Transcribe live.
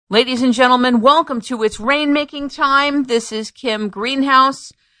Ladies and gentlemen, welcome to It's Rainmaking Time. This is Kim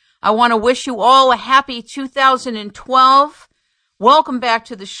Greenhouse. I want to wish you all a happy 2012. Welcome back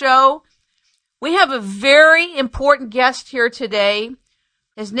to the show. We have a very important guest here today.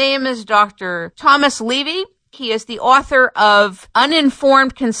 His name is Dr. Thomas Levy. He is the author of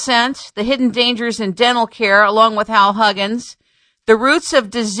Uninformed Consent, The Hidden Dangers in Dental Care, along with Hal Huggins, The Roots of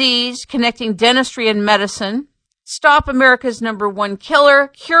Disease, Connecting Dentistry and Medicine, Stop America's #1 Killer,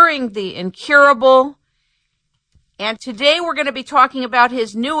 Curing the Incurable. And today we're going to be talking about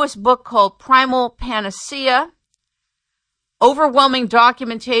his newest book called Primal Panacea, overwhelming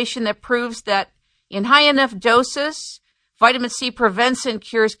documentation that proves that in high enough doses, vitamin C prevents and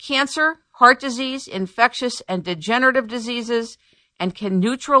cures cancer, heart disease, infectious and degenerative diseases, and can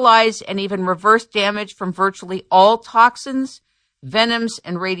neutralize and even reverse damage from virtually all toxins, venoms,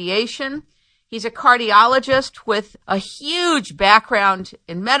 and radiation. He's a cardiologist with a huge background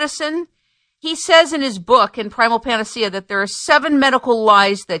in medicine. He says in his book, in Primal Panacea, that there are 7 medical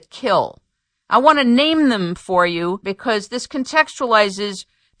lies that kill. I want to name them for you because this contextualizes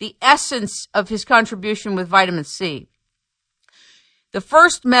the essence of his contribution with vitamin C. The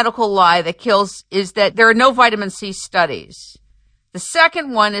first medical lie that kills is that there are no vitamin C studies. The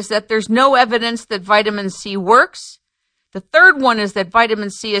second one is that there's no evidence that vitamin C works. The third one is that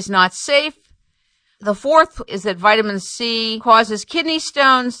vitamin C is not safe. The fourth is that vitamin C causes kidney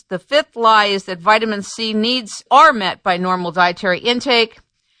stones. The fifth lie is that vitamin C needs are met by normal dietary intake.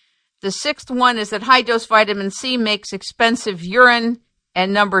 The sixth one is that high-dose vitamin C makes expensive urine.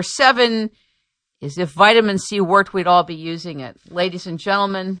 And number 7 is if vitamin C worked, we'd all be using it. Ladies and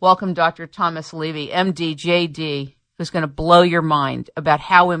gentlemen, welcome Dr. Thomas Levy, MD, JD, who's going to blow your mind about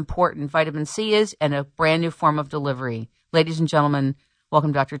how important vitamin C is and a brand new form of delivery. Ladies and gentlemen,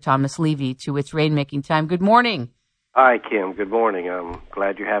 welcome Dr. Thomas Levy to It's Rainmaking Time. Good morning. Hi, Kim. Good morning. I'm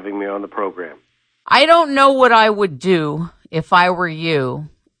glad you're having me on the program. I don't know what I would do if I were you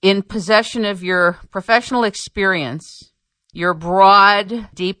in possession of your professional experience, your broad,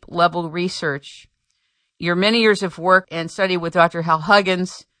 deep-level research, your many years of work and study with Dr. Hal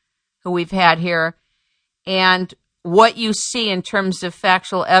Huggins, who we've had here, and what you see in terms of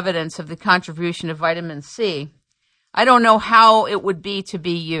factual evidence of the contribution of vitamin C. I don't know how it would be to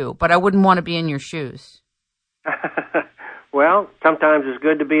be you, but I wouldn't want to be in your shoes. Well, sometimes it's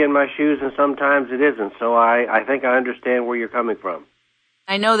good to be in my shoes and sometimes it isn't, so I think I understand where you're coming from.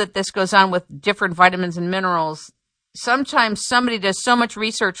 I know that this goes on with different vitamins and minerals. Sometimes somebody does so much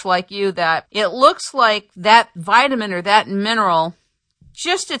research like you that it looks like that vitamin or that mineral,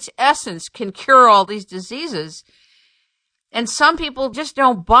 just its essence, can cure all these diseases. And some people just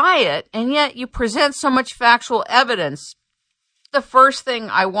don't buy it, and yet you present so much factual evidence. The first thing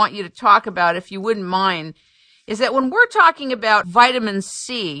I want you to talk about, if you wouldn't mind, is that when we're talking about vitamin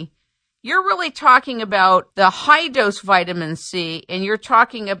C, you're really talking about the high-dose vitamin C, and you're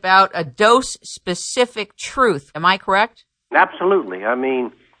talking about a dose-specific truth. Am I correct? Absolutely. I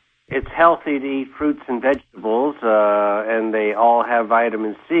mean, it's healthy to eat fruits and vegetables, and they all have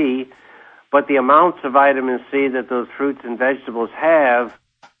vitamin C. But the amounts of vitamin C that those fruits and vegetables have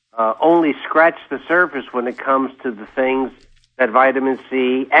only scratch the surface when it comes to the things that vitamin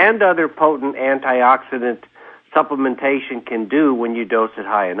C and other potent antioxidant supplementation can do when you dose it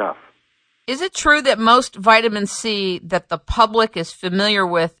high enough. Is it true that most vitamin C that the public is familiar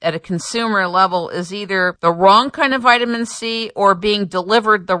with at a consumer level is either the wrong kind of vitamin C or being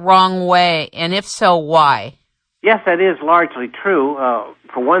delivered the wrong way? And if so, why? Yes, that is largely true.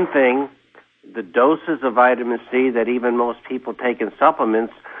 For one thing, the doses of vitamin C that even most people take in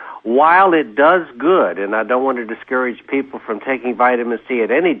supplements, while it does good, and I don't want to discourage people from taking vitamin C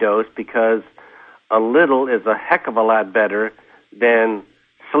at any dose because a little is a heck of a lot better than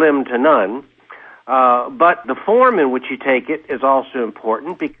slim to none. But the form in which you take it is also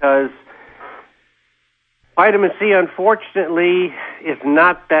important because vitamin C, unfortunately, is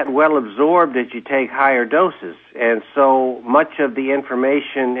not that well absorbed as you take higher doses. And so much of the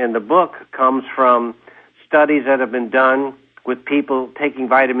information in the book comes from studies that have been done with people taking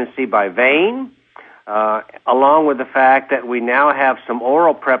vitamin C by vein, along with the fact that we now have some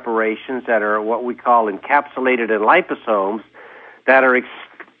oral preparations that are what we call encapsulated in liposomes that are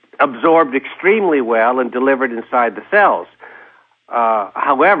absorbed extremely well and delivered inside the cells.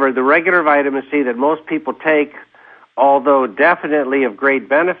 However, the regular vitamin C that most people take, although definitely of great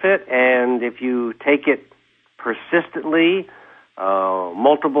benefit, and if you take it persistently,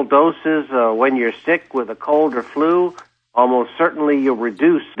 multiple doses when you're sick with a cold or flu, almost certainly you'll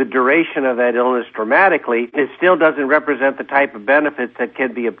reduce the duration of that illness dramatically. It still doesn't represent the type of benefits that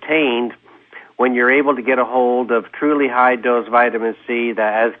can be obtained when you're able to get a hold of truly high-dose vitamin C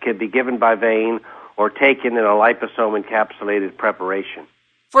that as can be given by vein or taken in a liposome-encapsulated preparation.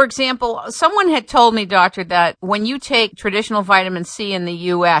 For example, someone had told me, doctor, that when you take traditional vitamin C in the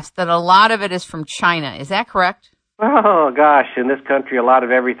U.S., that a lot of it is from China. Is that correct? Oh, gosh, in this country, a lot of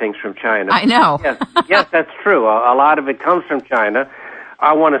everything's from China. I know. Yes, that's true. A lot of it comes from China.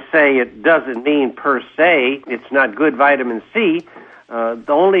 I want to say it doesn't mean per se it's not good vitamin C.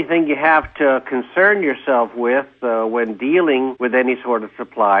 The only thing you have to concern yourself with when dealing with any sort of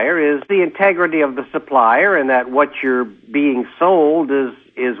supplier is the integrity of the supplier, and that what you're being sold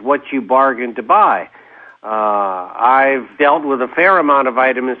is what you bargained to buy. I've dealt with a fair amount of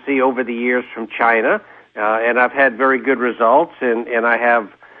vitamin C over the years from China, and I've had very good results, and I have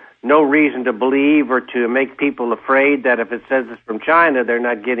no reason to believe or to make people afraid that if it says it's from China, they're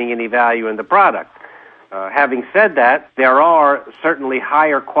not getting any value in the product. Having said that, there are certainly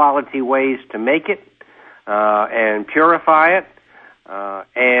higher quality ways to make it and purify it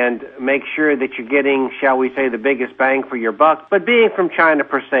and make sure that you're getting, shall we say, the biggest bang for your buck. But being from China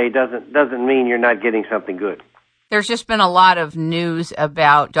per se doesn't mean you're not getting something good. There's just been a lot of news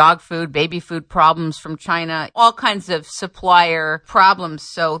about dog food, baby food problems from China, all kinds of supplier problems.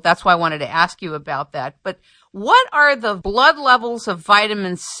 So that's why I wanted to ask you about that. But what are the blood levels of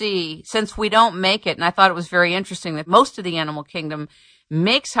vitamin C, since we don't make it? And I thought it was very interesting that most of the animal kingdom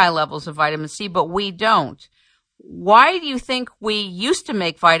makes high levels of vitamin C, but we don't. Why do you think we used to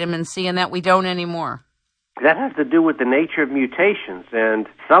make vitamin C and that we don't anymore? That has to do with the nature of mutations. And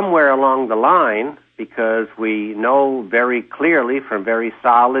somewhere along the line, because we know very clearly from very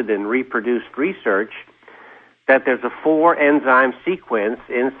solid and reproduced research that there's a 4-enzyme sequence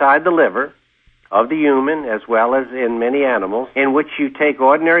inside the liver of the human, as well as in many animals, in which you take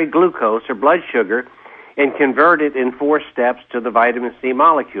ordinary glucose or blood sugar and convert it in 4 steps to the vitamin C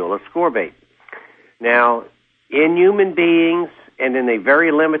molecule, ascorbate. Now, in human beings and in a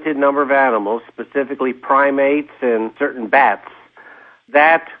very limited number of animals, specifically primates and certain bats,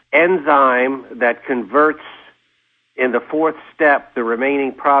 that enzyme that converts in the 4th step the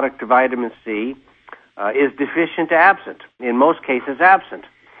remaining product to vitamin C is deficient to absent, in most cases absent.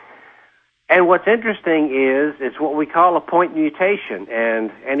 And what's interesting is it's what we call a point mutation,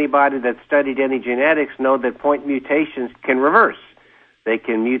 and anybody that's studied any genetics know that point mutations can reverse. They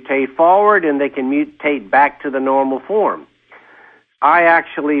can mutate forward and they can mutate back to the normal form. I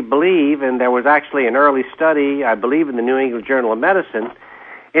actually believe, and there was actually an early study, I believe in the New England Journal of Medicine,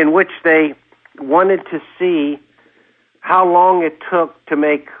 in which they wanted to see how long it took to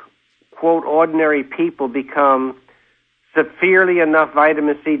make, quote, ordinary people become severely enough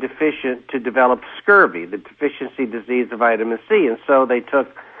vitamin C deficient to develop scurvy, the deficiency disease of vitamin C. And so they took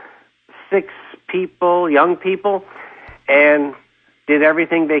 6 people, young people, and did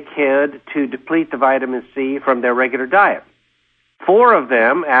everything they could to deplete the vitamin C from their regular diet. 4 of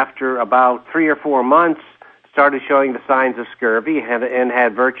them, after about 3 or 4 months, started showing the signs of scurvy and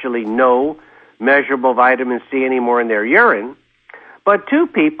had virtually no measurable vitamin C anymore in their urine. But 2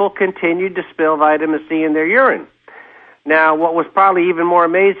 people continued to spill vitamin C in their urine. Now, what was probably even more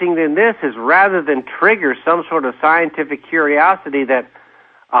amazing than this is rather than trigger some sort of scientific curiosity that,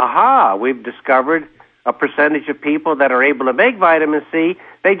 we've discovered a percentage of people that are able to make vitamin C,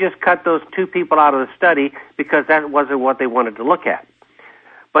 they just cut those 2 people out of the study because that wasn't what they wanted to look at.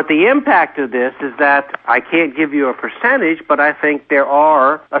 But the impact of this is that I can't give you a percentage, but I think there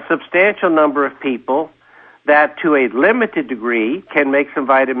are a substantial number of people that to a limited degree can make some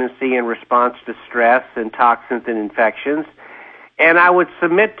vitamin C in response to stress and toxins and infections. And I would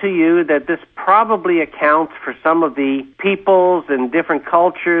submit to you that this probably accounts for some of the peoples and different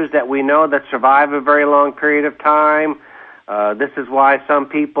cultures that we know that survive a very long period of time. This is why some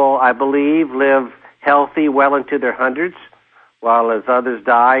people, I believe, live healthy well into their hundreds, while as others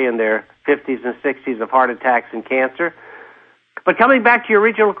die in their 50s and 60s of heart attacks and cancer. But coming back to your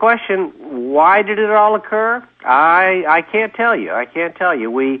original question, why did it all occur? I can't tell you.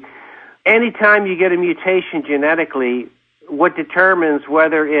 Anytime you get a mutation genetically, what determines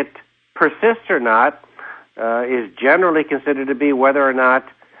whether it persists or not is generally considered to be whether or not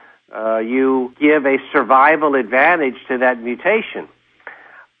you give a survival advantage to that mutation.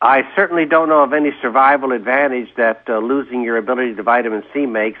 I certainly don't know of any survival advantage that losing your ability to vitamin C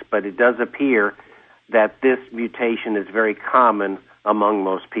makes, but it does appear that this mutation is very common among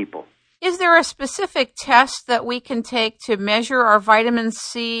most people. Is there a specific test that we can take to measure our vitamin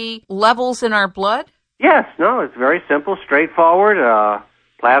C levels in our blood? Yes, no, it's very simple, straightforward.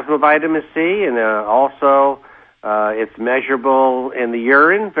 Plasma vitamin C, and also it's measurable in the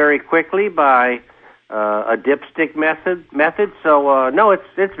urine very quickly by a dipstick method. So no,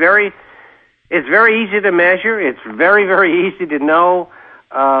 it's very It's very easy to measure. It's very, very easy to know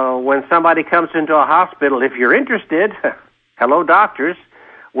when somebody comes into a hospital, if you're interested, hello doctors,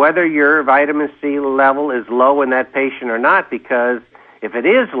 whether your vitamin C level is low in that patient or not, because if it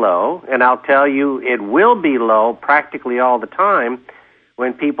is low, and I'll tell you it will be low practically all the time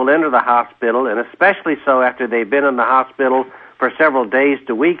when people enter the hospital, and especially so after they've been in the hospital for several days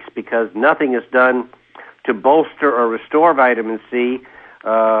to weeks because nothing is done to bolster or restore vitamin C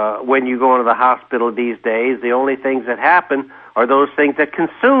when you go into the hospital these days. The only things that happen are those things that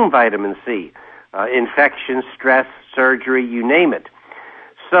consume vitamin C, infection, stress, surgery, you name it.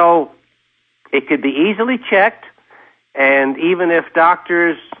 So it could be easily checked, and even if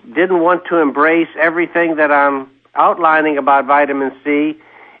doctors didn't want to embrace everything that I'm outlining about vitamin C,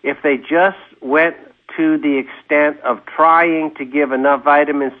 if they just went to the extent of trying to give enough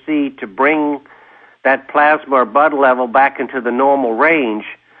vitamin C to bring that plasma or blood level back into the normal range,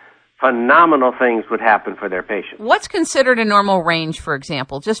 phenomenal things would happen for their patients. What's considered a normal range, for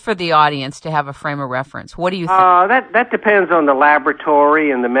example, just for the audience to have a frame of reference? What do you think? That depends on the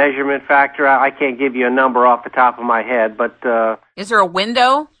laboratory and the measurement factor. I can't give you a number off the top of my head, but... Is there a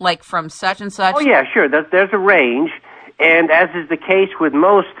window, like from such and such? Oh, yeah, sure. There's a range, and as is the case with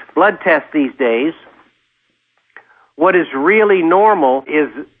most blood tests these days, what is really normal is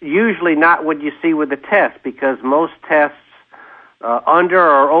usually not what you see with the test, because most tests under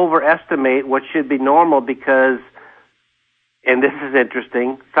or overestimate what should be normal because, and this is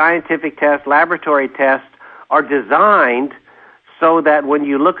interesting, scientific tests, laboratory tests are designed so that when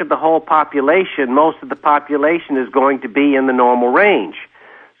you look at the whole population, most of the population is going to be in the normal range.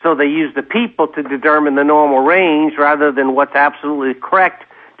 So they use the people to determine the normal range rather than what's absolutely correct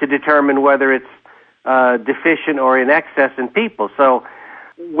to determine whether it's deficient or in excess in people. So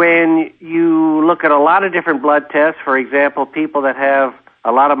when you look at a lot of different blood tests, for example, people that have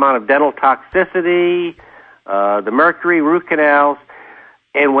a lot amount of dental toxicity, the mercury, root canals,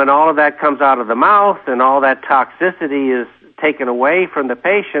 and when all of that comes out of the mouth and all that toxicity is taken away from the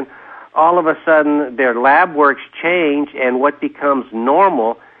patient, all of a sudden their lab works change, and what becomes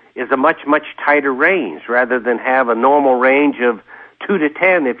normal is a much, much tighter range. Rather than have a normal range of 2 to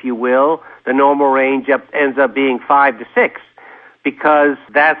 10, if you will, the normal range ends up being 5 to 6. Because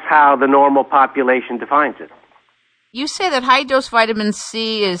that's how the normal population defines it. You say that high-dose vitamin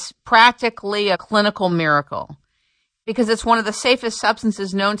C is practically a clinical miracle because it's one of the safest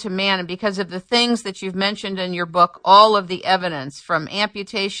substances known to man, and because of the things that you've mentioned in your book, all of the evidence from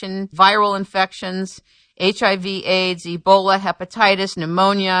amputation, viral infections, HIV, AIDS, Ebola, hepatitis,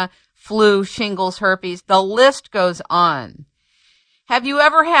 pneumonia, flu, shingles, herpes, the list goes on. Have you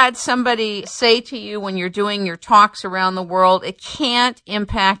ever had somebody say to you when you're doing your talks around the world, it can't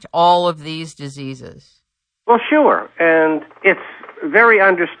impact all of these diseases? Well, sure. And it's very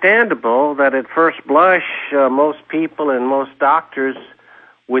understandable that at first blush, most people and most doctors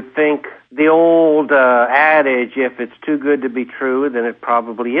would think the old adage, if it's too good to be true, then it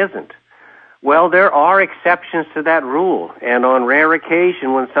probably isn't. Well, there are exceptions to that rule. And on rare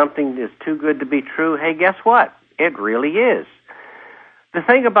occasion, when something is too good to be true, hey, guess what? It really is. The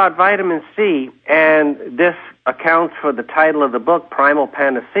thing about vitamin C, and this accounts for the title of the book, Primal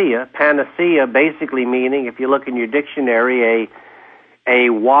Panacea, panacea basically meaning, if you look in your dictionary, a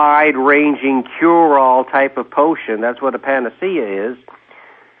wide-ranging cure-all type of potion. That's what a panacea is.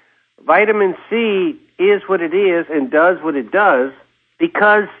 Vitamin C is what it is and does what it does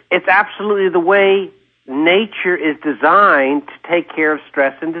because it's absolutely the way nature is designed to take care of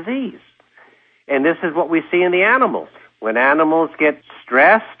stress and disease. And this is what we see in the animals. When animals get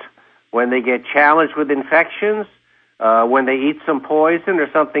stressed, when they get challenged with infections, when they eat some poison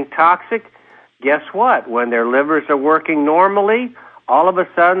or something toxic, guess what? When their livers are working normally, all of a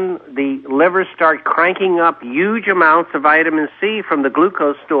sudden the livers start cranking up huge amounts of vitamin C from the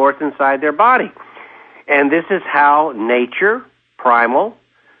glucose stores inside their body. And this is how nature, primal,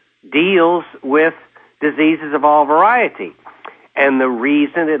 deals with diseases of all variety. And the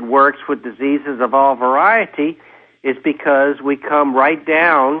reason it works with diseases of all variety is because we come right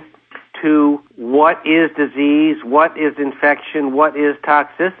down to what is disease, what is infection, what is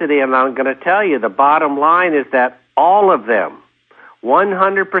toxicity, and I'm going to tell you the bottom line is that all of them,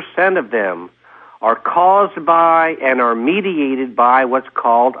 100% of them, are caused by and are mediated by what's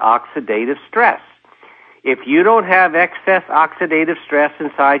called oxidative stress. If you don't have excess oxidative stress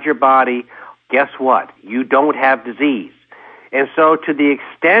inside your body, guess what? You don't have disease. And so to the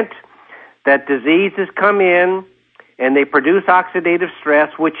extent that diseases come in and they produce oxidative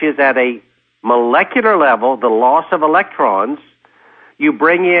stress, which is at a molecular level, the loss of electrons, you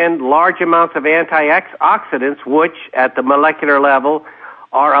bring in large amounts of antioxidants, which at the molecular level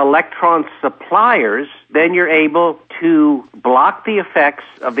are electron suppliers, then you're able to block the effects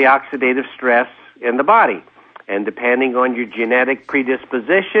of the oxidative stress in the body. And depending on your genetic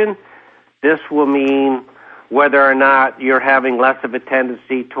predisposition, this will mean whether or not you're having less of a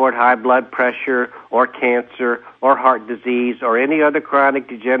tendency toward high blood pressure or cancer or heart disease or any other chronic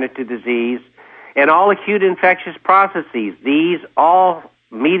degenerative disease. And all acute infectious processes, these all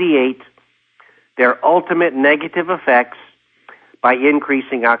mediate their ultimate negative effects by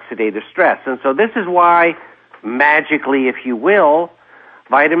increasing oxidative stress. And so this is why, magically, if you will,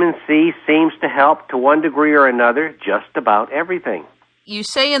 vitamin C seems to help to one degree or another just about everything. You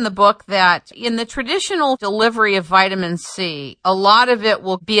say in the book that in the traditional delivery of vitamin C, a lot of it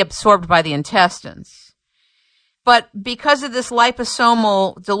will be absorbed by the intestines. But because of this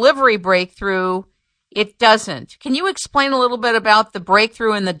liposomal delivery breakthrough, it doesn't. Can you explain a little bit about the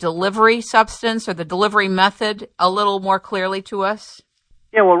breakthrough in the delivery substance or the delivery method a little more clearly to us?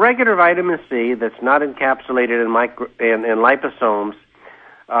 Yeah, well, regular vitamin C that's not encapsulated in liposomes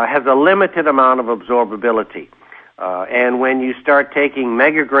has a limited amount of absorbability. And when you start taking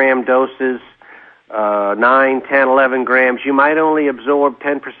megagram doses, 9, 10, 11 grams, you might only absorb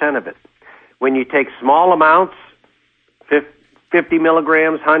 10% of it. When you take small amounts, 50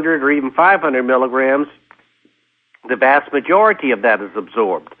 milligrams, 100, or even 500 milligrams, the vast majority of that is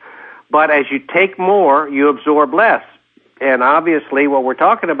absorbed. But as you take more, you absorb less. And obviously what we're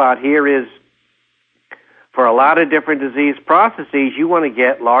talking about here is for a lot of different disease processes, you want to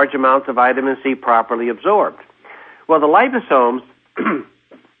get large amounts of vitamin C properly absorbed. Well, the liposomes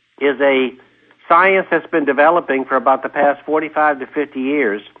is a science that's been developing for about the past 45 to 50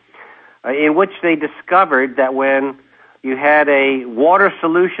 years, in which they discovered that when you had a water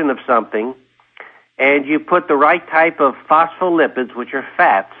solution of something and you put the right type of phospholipids, which are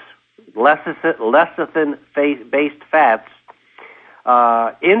fats, lecithin-based fats,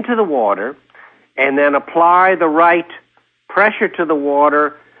 into the water and then apply the right pressure to the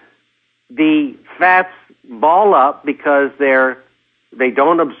water, the fats ball up because they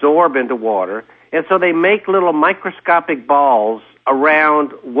don't absorb into water, and so they make little microscopic balls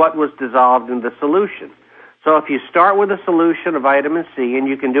around what was dissolved in the solution. So if you start with a solution of vitamin C, and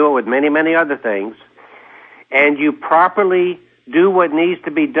you can do it with many, many other things, and you properly do what needs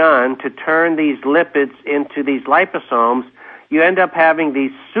to be done to turn these lipids into these liposomes, you end up having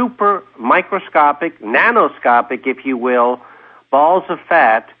these super microscopic, nanoscopic, if you will, balls of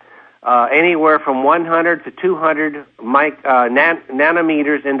fat, anywhere from 100 to 200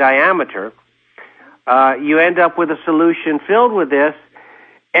 nanometers in diameter. You end up with a solution filled with this.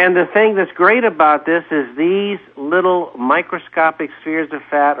 And the thing that's great about this is these little microscopic spheres of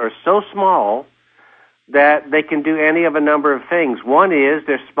fat are so small that they can do any of a number of things. One is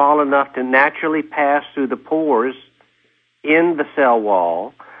they're small enough to naturally pass through the pores in the cell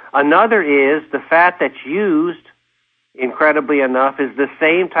wall. Another is the fat that's used, incredibly enough, is the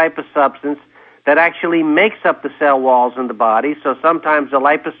same type of substance that actually makes up the cell walls in the body. So sometimes the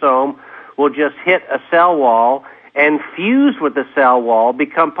liposome will just hit a cell wall and fuse with the cell wall,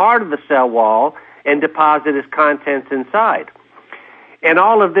 become part of the cell wall, and deposit its contents inside. And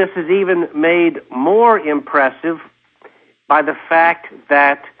all of this is even made more impressive by the fact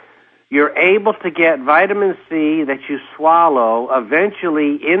that you're able to get vitamin C that you swallow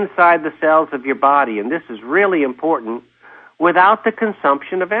eventually inside the cells of your body, and this is really important, without the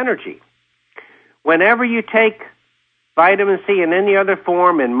consumption of energy. Whenever you take vitamin C in any other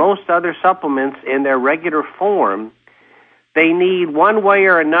form and most other supplements in their regular form, they need one way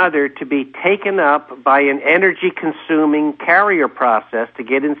or another to be taken up by an energy-consuming carrier process to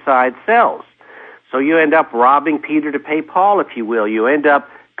get inside cells. So you end up robbing Peter to pay Paul, if you will. You end up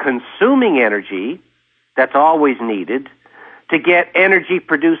consuming energy that's always needed to get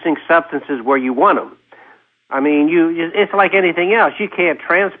energy-producing substances where you want them. I mean, it's like anything else. You can't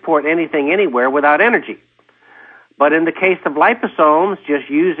transport anything anywhere without energy. But in the case of liposomes, just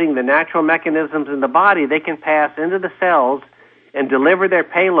using the natural mechanisms in the body, they can pass into the cells and deliver their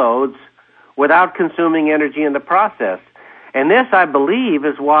payloads without consuming energy in the process. And this, I believe,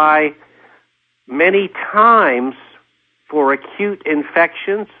 is why many times for acute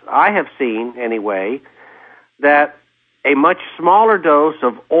infections, I have seen anyway, that a much smaller dose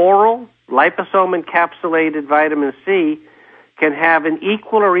of oral liposome-encapsulated vitamin C can have an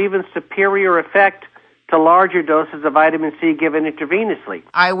equal or even superior effect to larger doses of vitamin C given intravenously.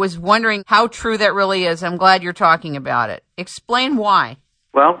 I was wondering how true that really is. I'm glad you're talking about it. Explain why.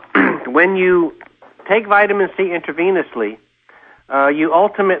 Well, when you take vitamin C intravenously, you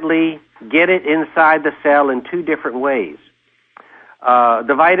ultimately get it inside the cell in two different ways.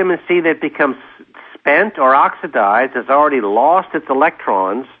 The vitamin C that becomes spent or oxidized, has already lost its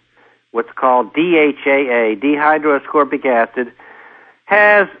electrons, what's called DHAA, dehydroascorbic acid,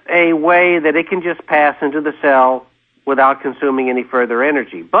 has a way that it can just pass into the cell without consuming any further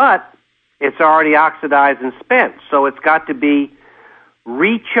energy. But it's already oxidized and spent, so it's got to be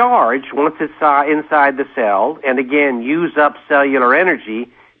recharged once it's inside the cell, and again, use up cellular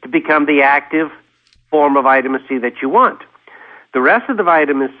energy to become the active form of vitamin C that you want. The rest of the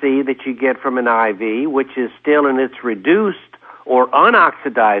vitamin C that you get from an IV, which is still in its reduced or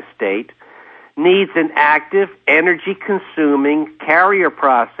unoxidized state, needs an active, energy-consuming carrier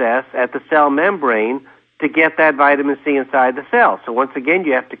process at the cell membrane to get that vitamin C inside the cell. So once again,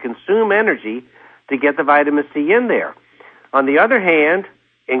 you have to consume energy to get the vitamin C in there. On the other hand,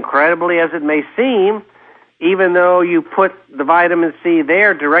 incredibly as it may seem, even though you put the vitamin C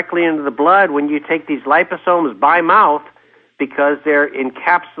there directly into the blood, when you take these liposomes by mouth, because they're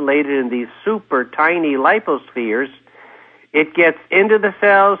encapsulated in these super tiny lipospheres, it gets into the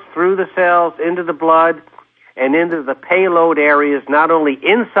cells, through the cells, into the blood, and into the payload areas, not only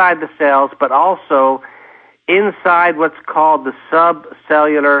inside the cells, but also inside what's called the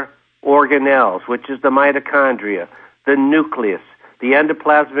subcellular organelles, which is the mitochondria, the nucleus, the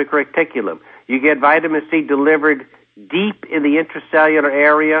endoplasmic reticulum. You get vitamin C delivered deep in the intracellular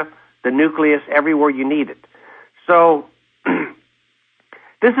area, the nucleus, everywhere you need it. So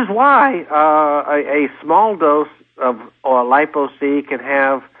this is why a small dose of lipo-C can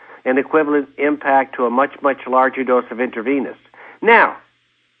have an equivalent impact to a much, much larger dose of intravenous. Now,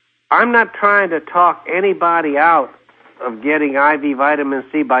 I'm not trying to talk anybody out of getting IV vitamin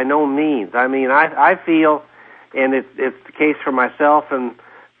C by no means. I mean, I feel, and it's the case for myself and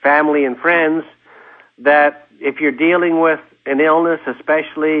family and friends, that if you're dealing with an illness,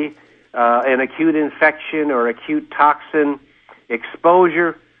 especially an acute infection or acute toxin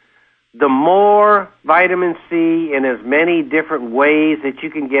exposure, the more vitamin C in as many different ways that you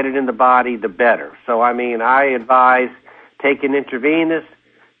can get it in the body, the better. So, I mean, I advise take an intravenous,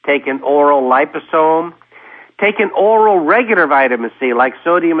 take an oral liposome, take an oral regular vitamin C like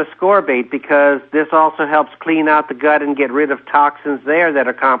sodium ascorbate, because this also helps clean out the gut and get rid of toxins there that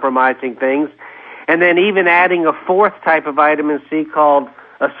are compromising things. And then even adding a fourth type of vitamin C called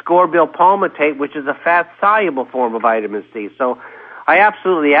ascorbyl palmitate, which is a fat-soluble form of vitamin C. So I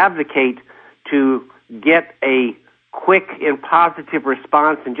absolutely advocate to get a quick and positive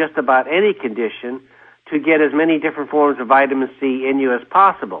response in just about any condition to get as many different forms of vitamin C in you as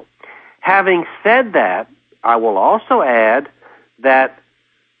possible. Having said that, I will also add that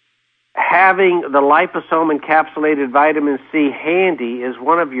having the liposome encapsulated vitamin C handy is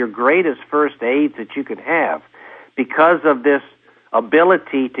one of your greatest first aids that you can have. Because of this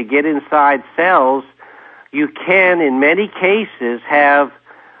ability to get inside cells, you can, in many cases, have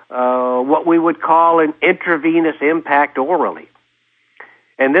what we would call an intravenous impact orally.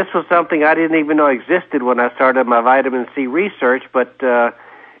 And this was something I didn't even know existed when I started my vitamin C research, but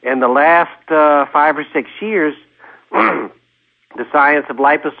in the last 5 or 6 years, the science of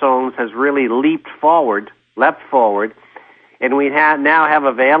liposomes has really leapt forward, and we now have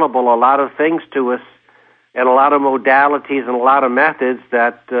available a lot of things to us and a lot of modalities and a lot of methods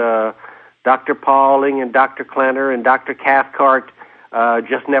that Dr. Pauling and Dr. Klenner and Dr. Cathcart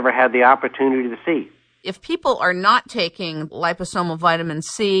just never had the opportunity to see. If people are not taking liposomal vitamin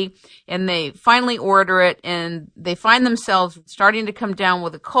C and they finally order it and they find themselves starting to come down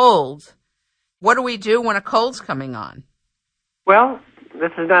with a cold, what do we do when a cold's coming on? Well,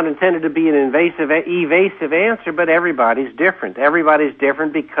 this is not intended to be an evasive answer, but everybody's different. Everybody's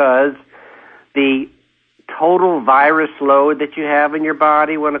different because the total virus load that you have in your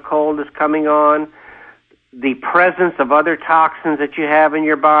body when a cold is coming on, the presence of other toxins that you have in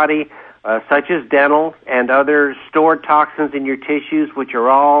your body, such as dental and other stored toxins in your tissues, which are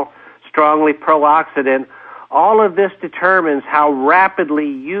all strongly pro-oxidant, all of this determines how rapidly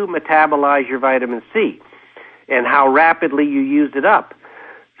you metabolize your vitamin C and how rapidly you use it up.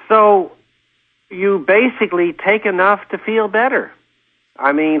 So you basically take enough to feel better.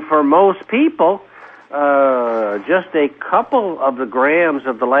 I mean, for most people, just a couple of the grams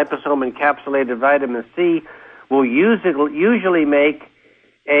of the liposome encapsulated vitamin C will usually make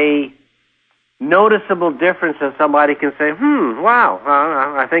a noticeable difference, and somebody can say, wow,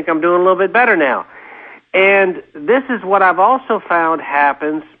 I think I'm doing a little bit better now. And this is what I've also found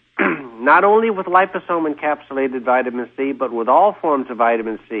happens not only with liposome encapsulated vitamin C, but with all forms of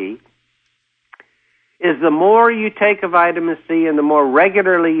vitamin C, is the more you take a vitamin C and the more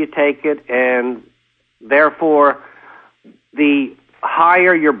regularly you take it, and therefore the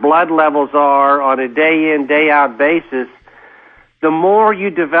higher your blood levels are on a day-in, day-out basis, the more you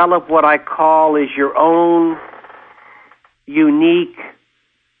develop what I call is your own unique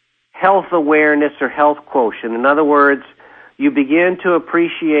health awareness or health quotient. In other words, you begin to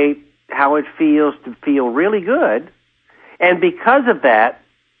appreciate how it feels to feel really good. And because of that,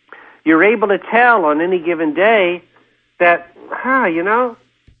 you're able to tell on any given day that,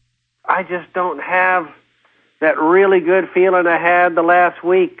 I just don't have that really good feeling I had the last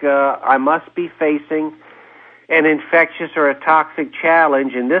week. I must be facing an infectious or a toxic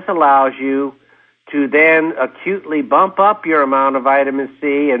challenge, and this allows you to then acutely bump up your amount of vitamin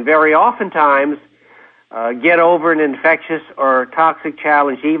C and very oftentimes get over an infectious or toxic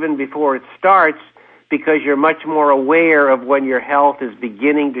challenge even before it starts, because you're much more aware of when your health is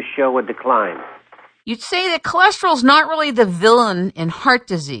beginning to show a decline. You'd say that cholesterol is not really the villain in heart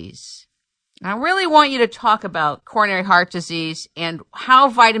disease. I really want you to talk about coronary heart disease and how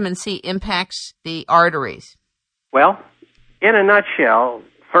vitamin C impacts the arteries. Well, in a nutshell,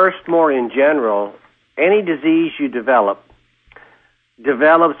 first, more in general, any disease you develops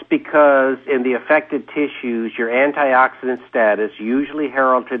because in the affected tissues, your antioxidant status, usually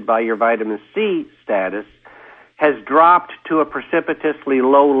heralded by your vitamin C status, has dropped to a precipitously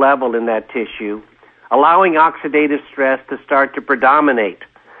low level in that tissue, allowing oxidative stress to start to predominate,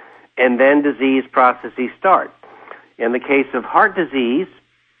 and then disease processes start. In the case of heart disease,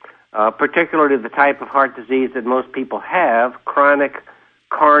 particularly the type of heart disease that most people have, chronic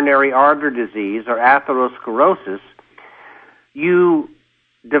coronary artery disease or atherosclerosis, you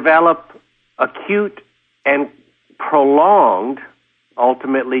develop acute and prolonged,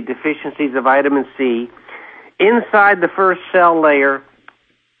 ultimately, deficiencies of vitamin C inside the first cell layer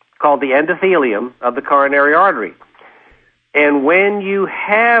called the endothelium of the coronary artery. And when you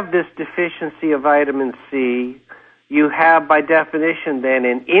have this deficiency of vitamin C, you have, by definition, then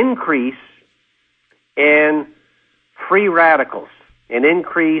an increase in free radicals, an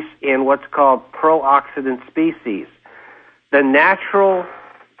increase in what's called pro-oxidant species. The natural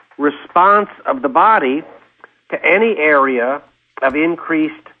response of the body to any area of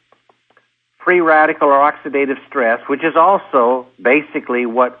increased free radical or oxidative stress, which is also basically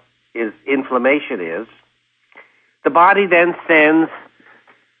what inflammation is, the body then sends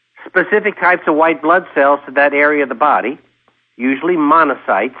specific types of white blood cells to that area of the body, usually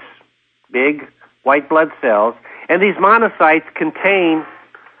monocytes, big white blood cells, and these monocytes contain,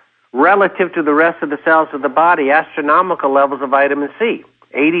 relative to the rest of the cells of the body, astronomical levels of vitamin C,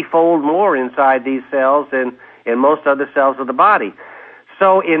 80-fold more inside these cells than in most other cells of the body.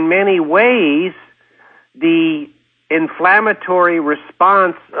 So in many ways, the inflammatory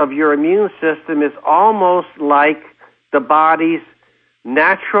response of your immune system is almost like the body's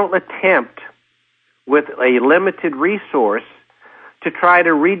natural attempt with a limited resource to try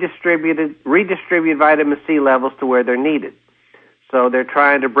to redistribute vitamin C levels to where they're needed. So they're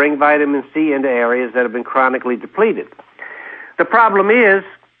trying to bring vitamin C into areas that have been chronically depleted. The problem is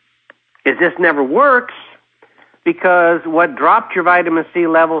this never works because what dropped your vitamin C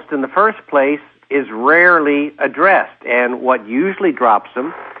levels in the first place is rarely addressed, and what usually drops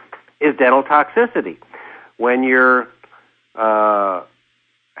them is dental toxicity. When you're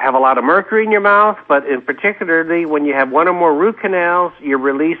have a lot of mercury in your mouth, but in particularly when you have one or more root canals, you're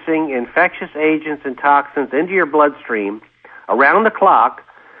releasing infectious agents and toxins into your bloodstream around the clock.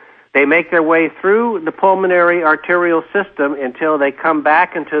 They make their way through the pulmonary arterial system until they come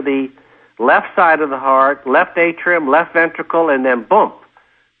back into the left side of the heart, left atrium, left ventricle, and then boom,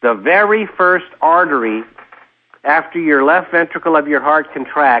 the very first artery after your left ventricle of your heart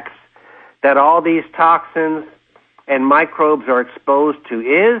contracts that all these toxins and microbes are exposed to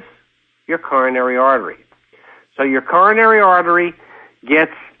is your coronary artery. So your coronary artery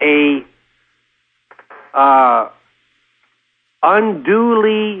gets a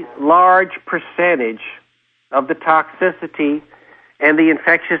unduly large percentage of the toxicity and the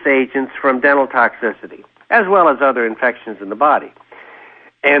infectious agents from dental toxicity, as well as other infections in the body.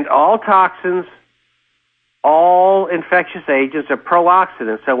 And all toxins, all infectious agents are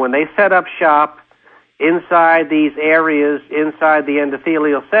pro-oxidants. So when they set up shop inside these areas, inside the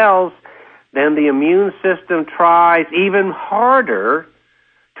endothelial cells, then the immune system tries even harder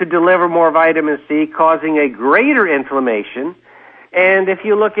to deliver more vitamin C, causing a greater inflammation. And if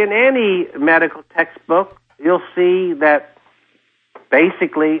you look in any medical textbook, you'll see that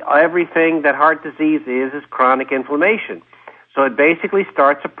basically everything that heart disease is chronic inflammation. So it basically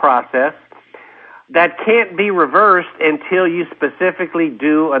starts a process that can't be reversed until you specifically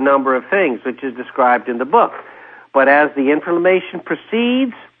do a number of things, which is described in the book. But as the inflammation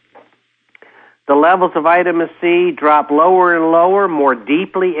proceeds, the levels of vitamin C drop lower and lower, more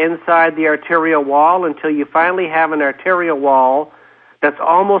deeply inside the arterial wall until you finally have an arterial wall that's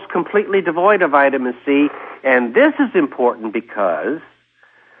almost completely devoid of vitamin C. And this is important because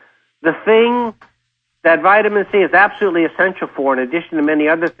the thing that vitamin C is absolutely essential for, in addition to many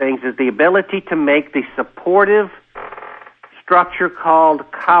other things, is the ability to make the supportive structure called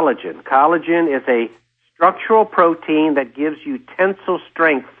collagen. Collagen is a structural protein that gives you tensile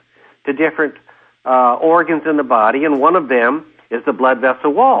strength to different organs in the body, and one of them is the blood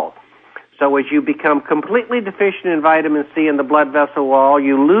vessel wall. So as you become completely deficient in vitamin C in the blood vessel wall,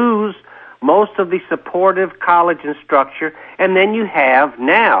 you lose most of the supportive collagen structure, and then you have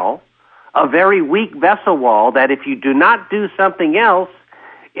now a very weak vessel wall that if you do not do something else,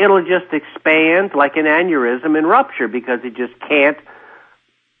 it'll just expand like an aneurysm and rupture because it just can't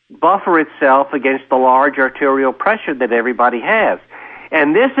buffer itself against the large arterial pressure that everybody has.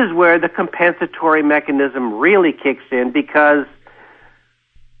 And this is where the compensatory mechanism really kicks in, because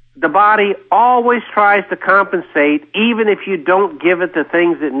the body always tries to compensate even if you don't give it the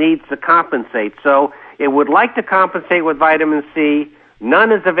things it needs to compensate. So it would like to compensate with vitamin C.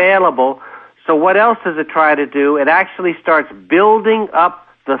 None is available. So what else does it try to do? It actually starts building up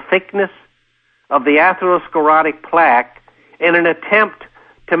the thickness of the atherosclerotic plaque in an attempt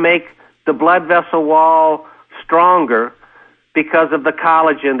to make the blood vessel wall stronger because of the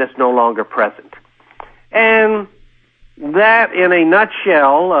collagen that's no longer present. And that, in a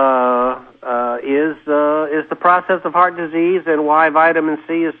nutshell, is the process of heart disease and why vitamin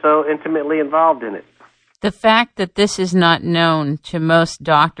C is so intimately involved in it. The fact that this is not known to most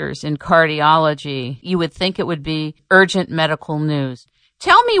doctors in cardiology, you would think it would be urgent medical news.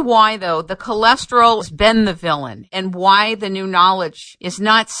 Tell me why, though, the cholesterol has been the villain and why the new knowledge is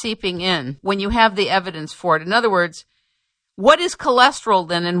not seeping in when you have the evidence for it. In other words, what is cholesterol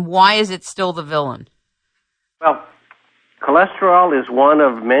then, and why is it still the villain? Well, cholesterol is one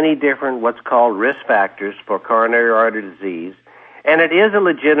of many different what's called risk factors for coronary artery disease, and it is a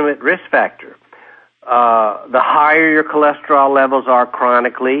legitimate risk factor. The higher your cholesterol levels are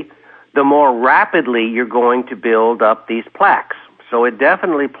chronically, the more rapidly you're going to build up these plaques. So it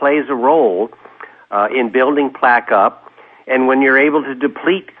definitely plays a role in building plaque up, and when you're able to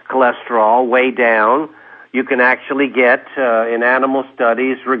deplete cholesterol way down, you can actually get, in animal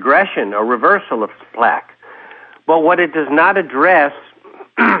studies, regression or reversal of plaque. But what it does not address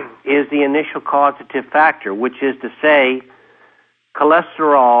is the initial causative factor, which is to say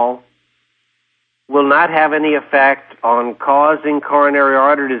cholesterol will not have any effect on causing coronary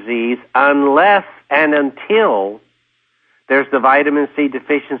artery disease unless and until there's the vitamin C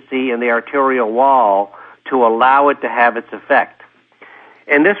deficiency in the arterial wall to allow it to have its effect.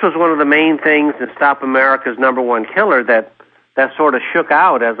 And this was one of the main things in Stop America's Number One Killer that sort of shook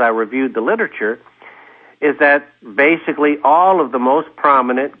out as I reviewed the literature, is that basically all of the most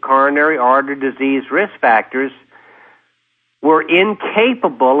prominent coronary artery disease risk factors were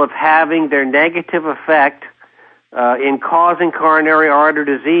incapable of having their negative effect in causing coronary artery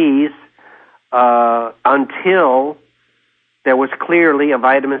disease until there was clearly a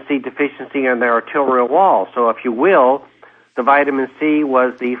vitamin C deficiency in the arterial wall. So if you will, the vitamin C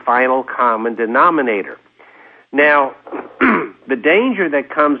was the final common denominator. Now, the danger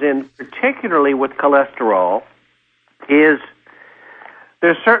that comes in, particularly with cholesterol, is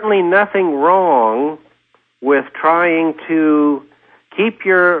there's certainly nothing wrong with trying to keep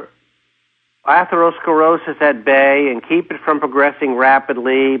your atherosclerosis at bay and keep it from progressing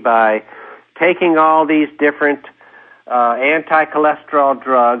rapidly by taking all these different anti-cholesterol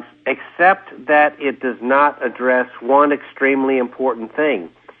drugs, except that it does not address one extremely important thing,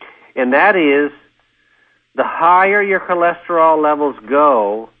 and that is the higher your cholesterol levels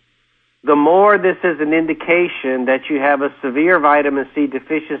go, the more this is an indication that you have a severe vitamin C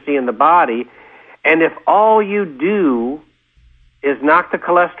deficiency in the body. And if all you do is knock the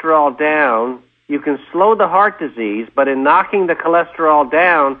cholesterol down, you can slow the heart disease, but in knocking the cholesterol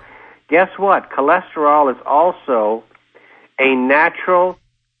down, guess what? Cholesterol is also a natural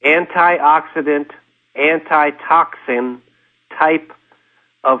antioxidant, antitoxin type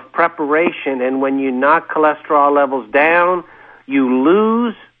of preparation, and when you knock cholesterol levels down, you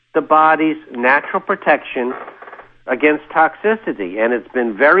lose the body's natural protection against toxicity. And it's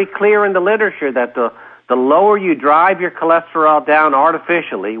been very clear in the literature that the lower you drive your cholesterol down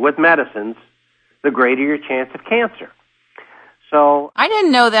artificially with medicines, the greater your chance of cancer. So I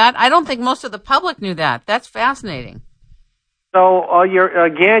didn't know that. I don't think most of the public knew that. That's fascinating. So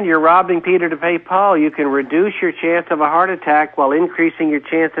you're robbing Peter to pay Paul. You can reduce your chance of a heart attack while increasing your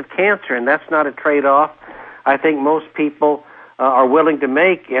chance of cancer, and that's not a trade-off I think most people are willing to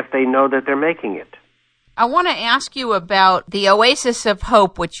make if they know that they're making it. I want to ask you about the Oasis of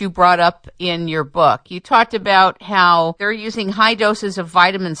Hope, which you brought up in your book. You talked about how they're using high doses of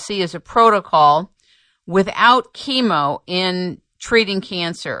vitamin C as a protocol without chemo in treating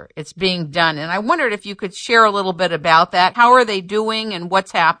cancer. It's being done. And I wondered if you could share a little bit about that. How are they doing and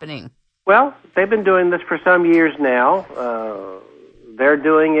what's happening? Well, they've been doing this for some years now. They're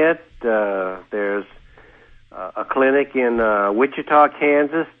doing it. There's a clinic in Wichita,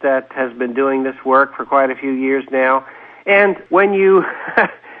 Kansas that has been doing this work for quite a few years now. And when you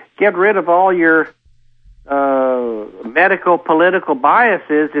get rid of all your medical, political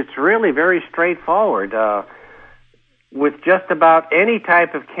biases, it's really very straightforward. With just about any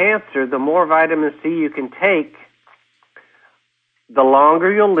type of cancer, the more vitamin C you can take, the longer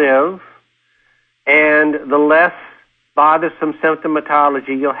you'll live and the less bothersome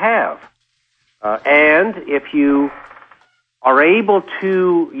symptomatology you'll have. And if you are able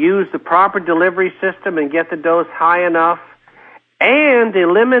to use the proper delivery system and get the dose high enough and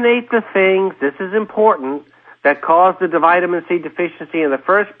eliminate the things, this is important, that cause the vitamin C deficiency in the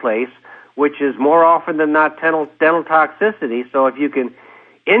first place, which is more often than not dental toxicity. So if you can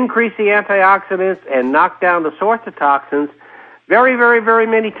increase the antioxidants and knock down the source of toxins, very, very, very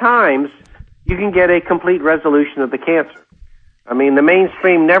many times you can get a complete resolution of the cancer. I mean, the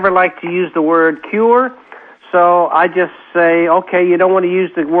mainstream never like to use the word cure, so I just say, okay, you don't want to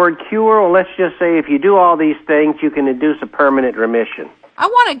use the word cure, well, let's just say if you do all these things, you can induce a permanent remission. I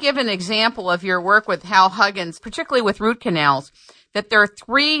want to give an example of your work with Hal Huggins, particularly with root canals, that there are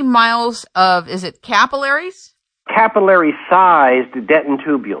 3 miles of, is it capillaries? Capillary-sized dentin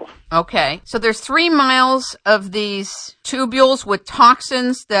tubules. Okay, so there's 3 miles of these tubules with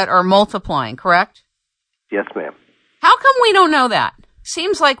toxins that are multiplying, correct? Yes, ma'am. How come we don't know that?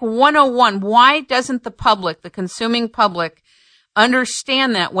 Seems like 101. Why doesn't the public, the consuming public,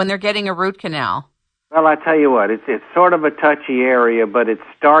 understand that when they're getting a root canal? Well, I tell you what, it's sort of a touchy area, but it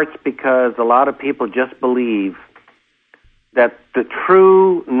starts because a lot of people just believe that the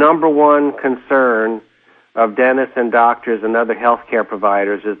true number one concern of dentists and doctors and other healthcare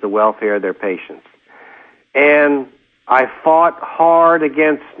providers is the welfare of their patients. And I fought hard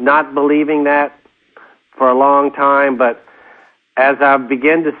against not believing that for a long time, but as I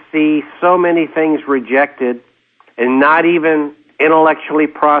begin to see so many things rejected and not even intellectually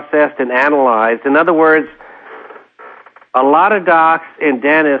processed and analyzed, in other words, a lot of docs and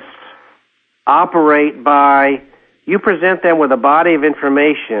dentists operate by, you present them with a body of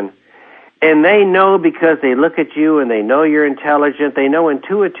information, and they know because they look at you and they know you're intelligent, they know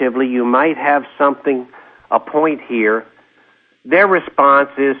intuitively you might have something, a point here. Their response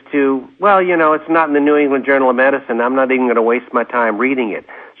is to, well, you know, it's not in the New England Journal of Medicine. I'm not even going to waste my time reading it.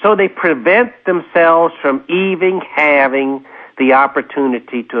 So they prevent themselves from even having the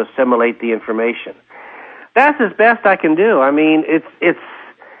opportunity to assimilate the information. That's as best I can do. I mean, it's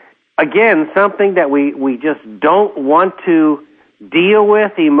again, something that we just don't want to deal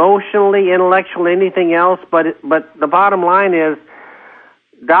with emotionally, intellectually, anything else. But the bottom line is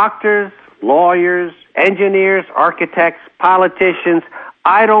doctors, lawyers, engineers, architects, politicians,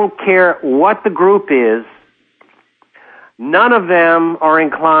 I don't care what the group is, none of them are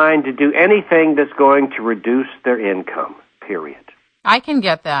inclined to do anything that's going to reduce their income, period. I can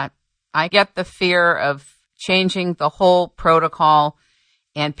get that. I get the fear of changing the whole protocol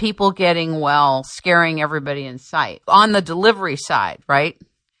and people getting well, scaring everybody in sight. On the delivery side, right?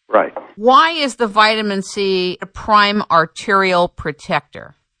 Right. Why is the vitamin C a prime arterial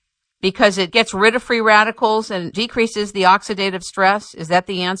protector? Because it gets rid of free radicals and decreases the oxidative stress? Is that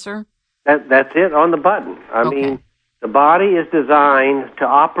the answer? That's it on the button. I mean, the body is designed to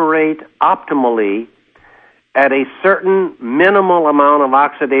operate optimally at a certain minimal amount of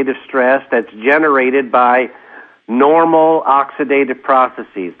oxidative stress that's generated by normal oxidative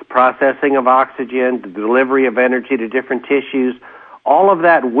processes, the processing of oxygen, the delivery of energy to different tissues. All of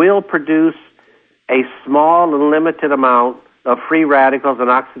that will produce a small and limited amount of free radicals and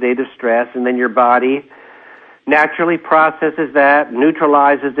oxidative stress, and then your body naturally processes that,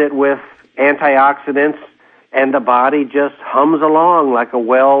 neutralizes it with antioxidants, and the body just hums along like a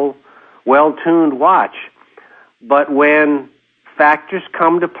well-tuned watch. But when factors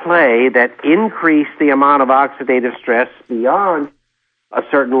come to play that increase the amount of oxidative stress beyond a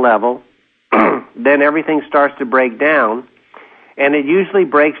certain level, then everything starts to break down, and it usually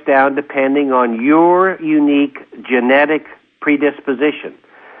breaks down depending on your unique genetic predisposition,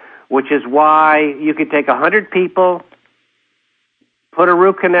 which is why you could take 100 people, put a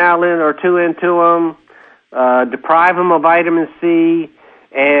root canal in or two into them, deprive them of vitamin C,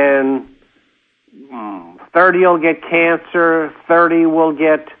 and 30 will get cancer, 30 will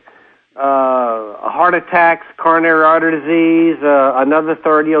get heart attacks, coronary artery disease, another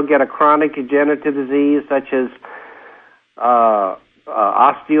 30 will get a chronic degenerative disease such as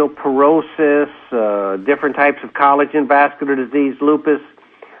osteoporosis, different types of collagen vascular disease, lupus,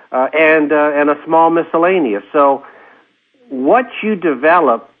 and a small miscellaneous. So what you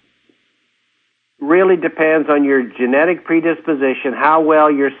develop really depends on your genetic predisposition, how well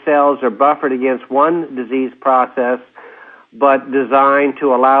your cells are buffered against one disease process, but designed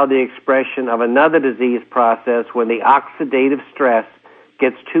to allow the expression of another disease process when the oxidative stress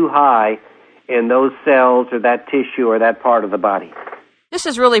gets too high in those cells or that tissue or that part of the body. This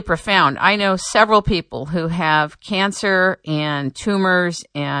is really profound. I know several people who have cancer and tumors,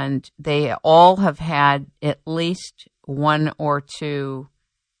 and they all have had at least one or two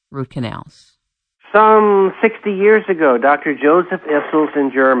root canals. Some 60 years ago, Dr. Joseph Issels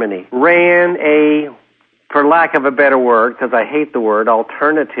in Germany ran a, for lack of a better word, because I hate the word,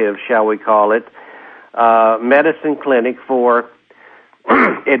 alternative, shall we call it, medicine clinic for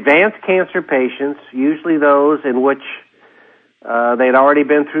advanced cancer patients, usually those in which they'd already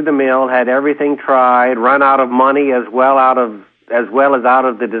been through the mill, had everything tried, run out of money as well as out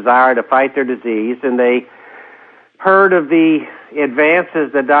of the desire to fight their disease, and they heard of the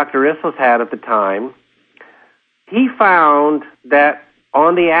advances that Dr. Issels had at the time. He found that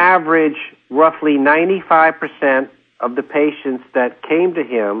on the average, roughly 95% of the patients that came to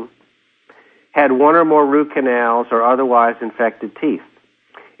him had one or more root canals or otherwise infected teeth.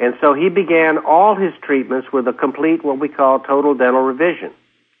 And so he began all his treatments with a complete, what we call, total dental revision,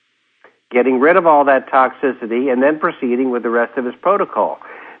 getting rid of all that toxicity and then proceeding with the rest of his protocol.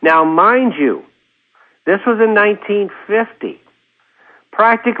 Now, mind you, this was in 1950.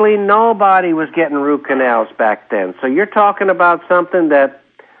 Practically nobody was getting root canals back then. So you're talking about something that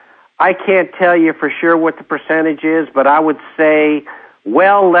I can't tell you for sure what the percentage is, but I would say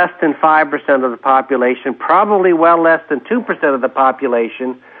well less than 5% of the population, probably well less than 2% of the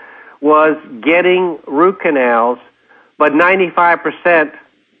population was getting root canals, but 95%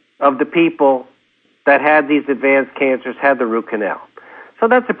 of the people that had these advanced cancers had the root canal. So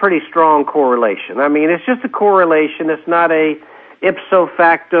that's a pretty strong correlation. I mean, it's just a correlation. It's not a ipso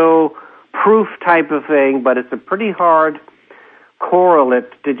facto proof type of thing, but it's a pretty hard correlate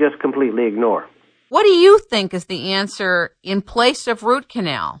to just completely ignore. What do you think is the answer in place of root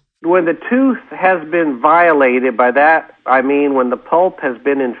canal? When the tooth has been violated, by that I mean when the pulp has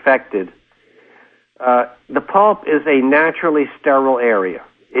been infected, the pulp is a naturally sterile area.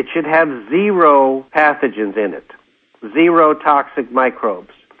 It should have zero pathogens in it, zero toxic microbes.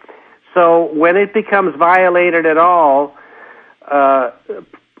 So when it becomes violated at all,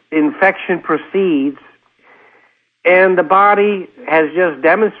 infection proceeds, and the body has just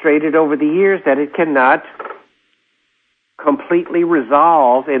demonstrated over the years that it cannot completely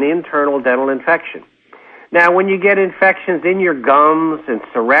resolve an internal dental infection. Now, when you get infections in your gums and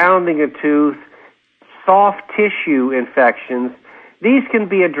surrounding a tooth, soft tissue infections, these can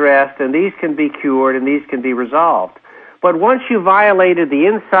be addressed and these can be cured and these can be resolved. But once you violated the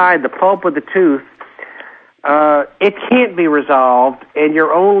inside, the pulp of the tooth, it can't be resolved, and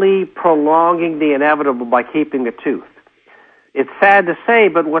you're only prolonging the inevitable by keeping the tooth. It's sad to say,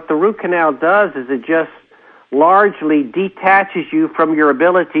 but what the root canal does is it just largely detaches you from your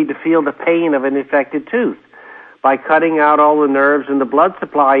ability to feel the pain of an infected tooth by cutting out all the nerves and the blood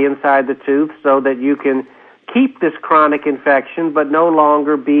supply inside the tooth so that you can keep this chronic infection but no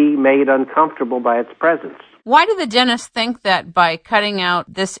longer be made uncomfortable by its presence. Why do the dentists think that by cutting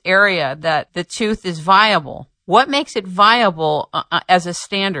out this area that the tooth is viable? What makes it viable as a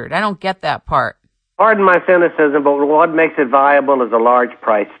standard? I don't get that part. Pardon my cynicism, but what makes it viable is a large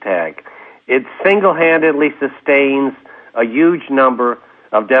price tag. It single-handedly sustains a huge number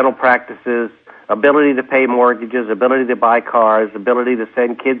of dental practices, ability to pay mortgages, ability to buy cars, ability to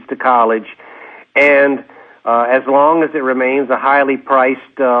send kids to college, and as long as it remains a highly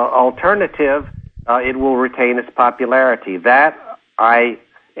priced alternative, it will retain its popularity. That, I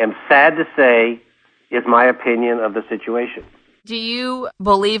am sad to say, is my opinion of the situation. Do you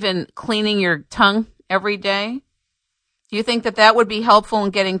believe in cleaning your tongue every day? Do you think that that would be helpful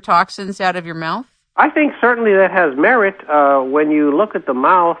in getting toxins out of your mouth? I think certainly that has merit. When you look at the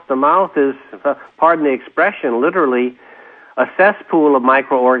mouth is, pardon the expression, literally a cesspool of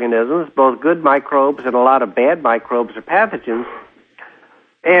microorganisms, both good microbes and a lot of bad microbes or pathogens.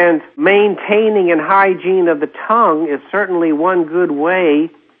 And maintaining and hygiene of the tongue is certainly one good way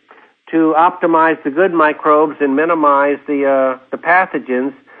to optimize the good microbes and minimize the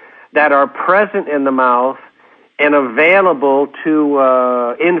pathogens that are present in the mouth and available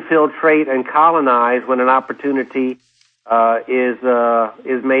to infiltrate and colonize when an opportunity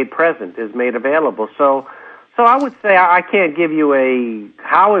is made present, is made available. So I would say I can't give you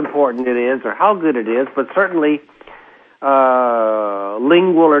how important it is or how good it is, but certainly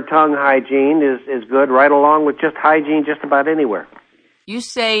lingual or tongue hygiene is good, right along with just hygiene just about anywhere. You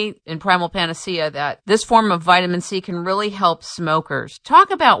say in Primal Panacea that this form of vitamin C can really help smokers.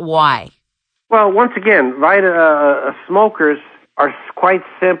 Talk about why. Well, once again, smokers are quite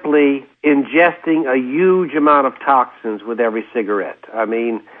simply ingesting a huge amount of toxins with every cigarette. I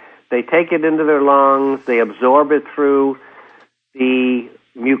mean, they take it into their lungs, they absorb it through the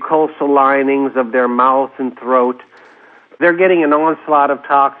mucosal linings of their mouth and throat. They're getting an onslaught of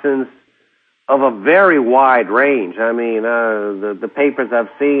toxins of a very wide range. I mean, the papers I've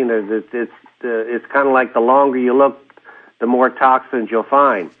seen, it's kind of like the longer you look, the more toxins you'll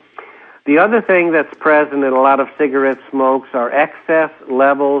find. The other thing that's present in a lot of cigarette smokes are excess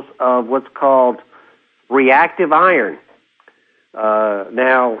levels of what's called reactive iron.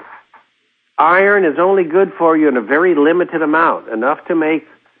 Now, iron is only good for you in a very limited amount, enough to make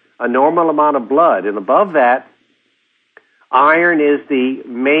a normal amount of blood. And above that, iron is the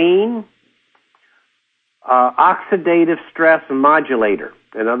main oxidative stress modulator.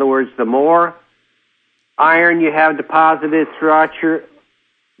 In other words, the more iron you have deposited throughout your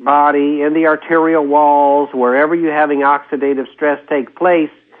body, in the arterial walls, wherever you're having oxidative stress take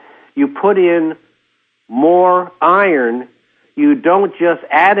place, you put in more iron. You don't just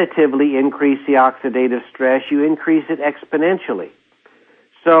additively increase the oxidative stress, you increase it exponentially.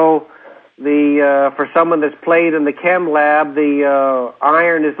 So for someone that's played in the chem lab, the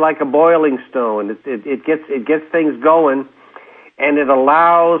iron is like a boiling stone. It gets things going, and it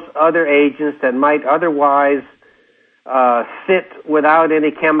allows other agents that might otherwise sit without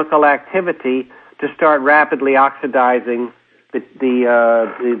any chemical activity to start rapidly oxidizing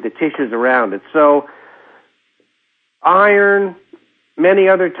the tissues around it. So iron, many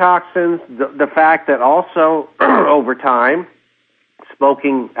other toxins, the fact that also over time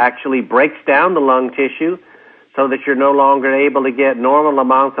smoking actually breaks down the lung tissue so that you're no longer able to get normal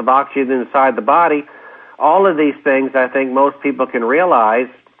amounts of oxygen inside the body. All of these things I think most people can realize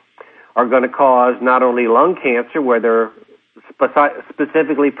are going to cause not only lung cancer, where they're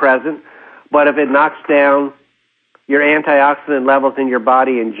specifically present, but if it knocks down your antioxidant levels in your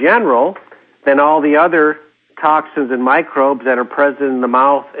body in general, then all the other toxins and microbes that are present in the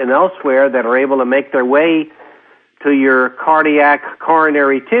mouth and elsewhere that are able to make their way to your cardiac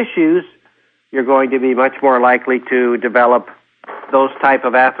coronary tissues, you're going to be much more likely to develop those type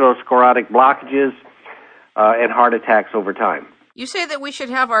of atherosclerotic blockages and heart attacks over time. You say that we should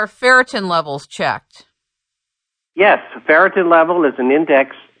have our ferritin levels checked. Yes, ferritin level is an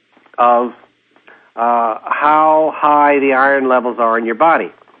index of how high the iron levels are in your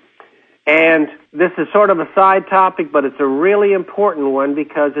body. And this is sort of a side topic, but it's a really important one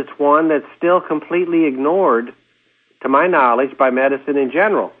because it's one that's still completely ignored, to my knowledge, by medicine in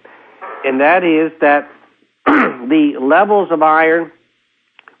general. And that is that the levels of iron,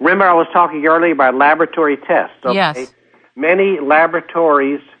 remember I was talking earlier about laboratory tests. Okay? Yes. Many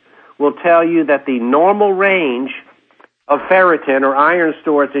laboratories will tell you that the normal range of ferritin or iron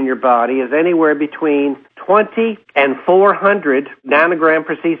stores in your body is anywhere between 20 and 400 nanogram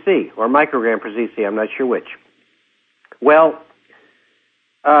per cc or microgram per cc, I'm not sure which. Well,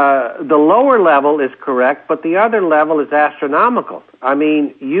 the lower level is correct, but the other level is astronomical. I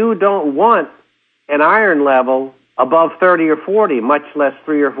mean, you don't want an iron level above 30 or 40, much less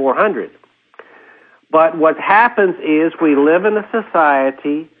 300 or 400. But what happens is we live in a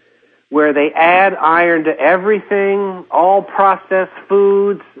society where they add iron to everything, all processed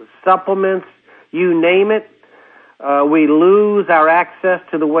foods, supplements, you name it. We lose our access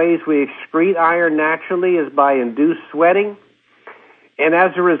to the ways we excrete iron naturally is by induced sweating. And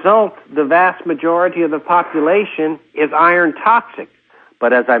as a result, the vast majority of the population is iron toxic.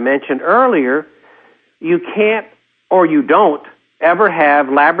 But as I mentioned earlier, you can't or you don't ever have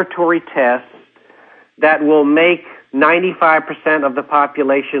laboratory tests that will make 95% of the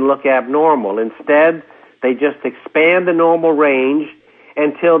population look abnormal. Instead, they just expand the normal range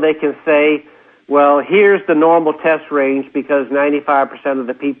until they can say, well, here's the normal test range because 95% of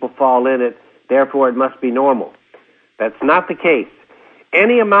the people fall in it, therefore it must be normal. That's not the case.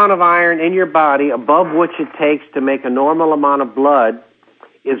 Any amount of iron in your body above which it takes to make a normal amount of blood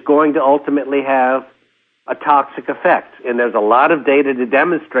is going to ultimately have a toxic effect. And there's a lot of data to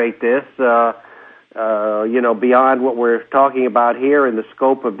demonstrate this, beyond what we're talking about here in the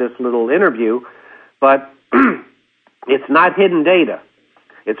scope of this little interview. But it's not hidden data.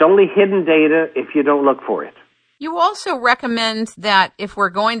 It's only hidden data if you don't look for it. You also recommend that if we're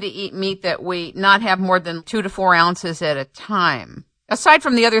going to eat meat that we not have more than 2 to 4 ounces at a time. Aside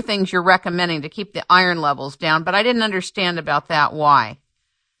from the other things you're recommending to keep the iron levels down, but I didn't understand about that. Why?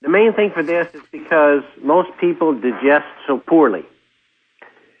 The main thing for this is because most people digest so poorly.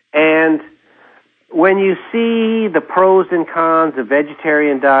 And when you see the pros and cons of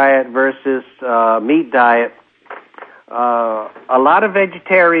vegetarian diet versus meat diet, a lot of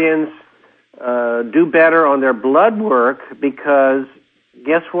vegetarians do better on their blood work because,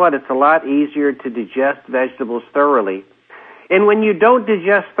 guess what, it's a lot easier to digest vegetables thoroughly. And when you don't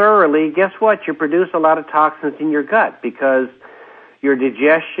digest thoroughly, guess what, you produce a lot of toxins in your gut because your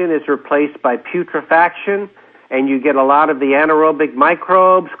digestion is replaced by putrefaction, and you get a lot of the anaerobic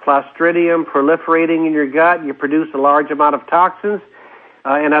microbes, Clostridium, proliferating in your gut. You produce a large amount of toxins.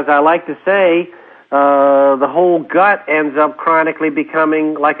 And as I like to say, the whole gut ends up chronically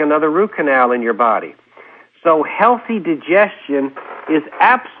becoming like another root canal in your body. So healthy digestion is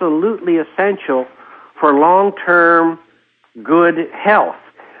absolutely essential for long-term good health.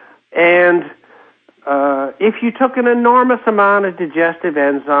 And if you took an enormous amount of digestive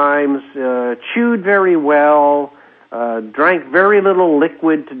enzymes, chewed very well, drank very little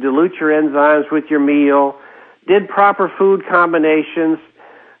liquid to dilute your enzymes with your meal, did proper food combinations,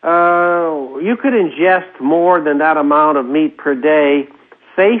 you could ingest more than that amount of meat per day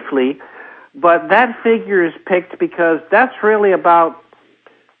safely, but that figure is picked because that's really about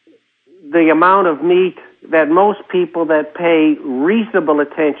the amount of meat that most people that pay reasonable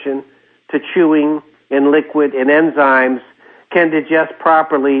attention to chewing in liquid and enzymes can digest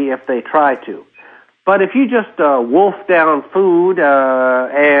properly if they try to. But if you just wolf down food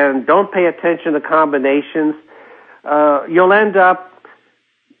and don't pay attention to combinations, you'll end up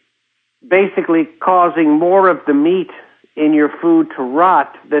basically causing more of the meat in your food to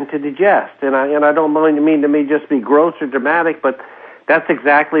rot than to digest. And I don't mean to just be gross or dramatic, but that's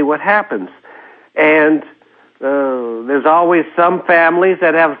exactly what happens. And there's always some families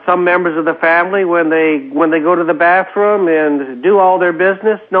that have some members of the family when they go to the bathroom and do all their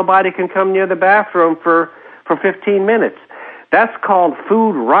business, nobody can come near the bathroom for 15 minutes. That's called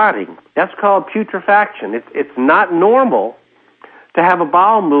food rotting. That's called putrefaction. It's not normal to have a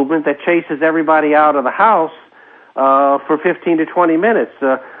bowel movement that chases everybody out of the house for 15 to 20 minutes.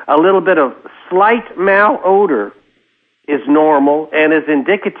 A little bit of slight malodor is normal and is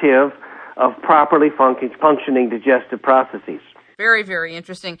indicative of properly functioning digestive processes. Very, very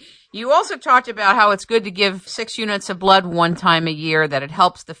interesting. You also talked about how it's good to give 6 units of blood one time a year, that it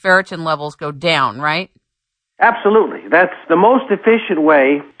helps the ferritin levels go down, right? Absolutely. That's the most efficient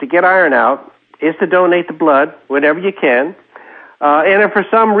way to get iron out, is to donate the blood whenever you can. And if for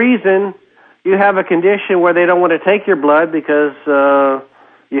some reason you have a condition where they don't want to take your blood because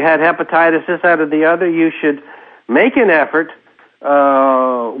you had hepatitis, this, that, or the other, you should make an effort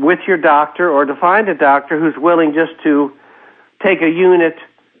with your doctor or to find a doctor who's willing just to take a unit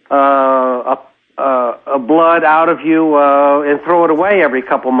of blood out of you and throw it away every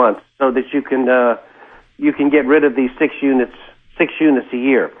couple months so that you can get rid of these 6 units a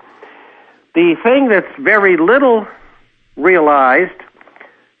year. The thing that's very little realized,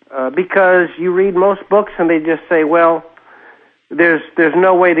 because you read most books and they just say, well, there's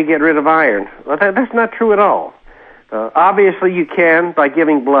no way to get rid of iron. Well, that's not true at all. Obviously you can by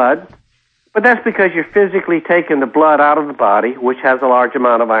giving blood, but that's because you're physically taking the blood out of the body, which has a large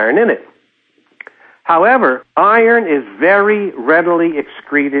amount of iron in it. However, iron is very readily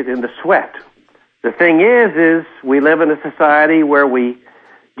excreted in the sweat. The thing is we live in a society where we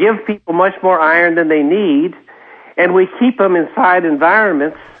give people much more iron than they need, and we keep them inside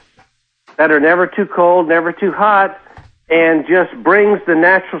environments that are never too cold, never too hot, and just brings the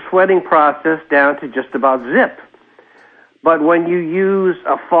natural sweating process down to just about zip. But when you use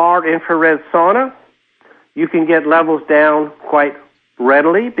a far infrared sauna, you can get levels down quite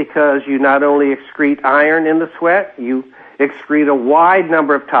readily because you not only excrete iron in the sweat, you excrete a wide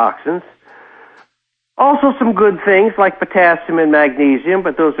number of toxins. Also some good things like potassium and magnesium,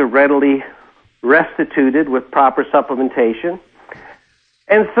 but those are readily restituted with proper supplementation.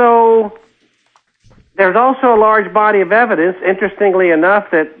 And so there's also a large body of evidence, interestingly enough,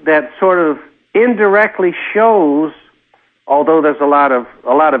 that sort of indirectly shows, although there's a lot of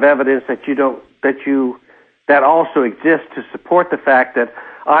evidence that also exists to support the fact that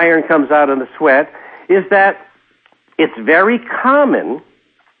iron comes out in the sweat, is that it's very common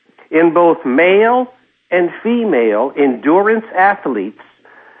in both male and female endurance athletes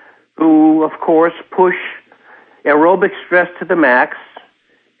who, of course, push aerobic stress to the max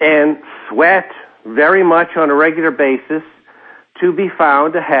and sweat very much on a regular basis to be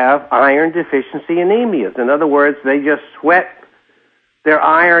found to have iron deficiency anemias. In other words, they just sweat their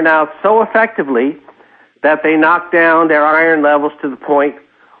iron out so effectively that they knock down their iron levels to the point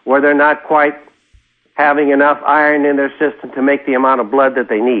where they're not quite having enough iron in their system to make the amount of blood that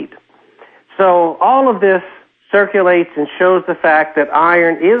they need. So all of this circulates and shows the fact that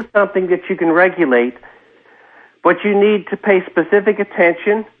iron is something that you can regulate, but you need to pay specific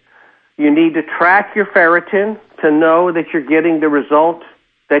attention. You need to track your ferritin to know that you're getting the result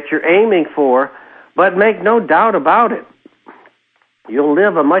that you're aiming for, but make no doubt about it. You'll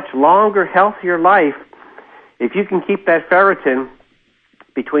live a much longer, healthier life if you can keep that ferritin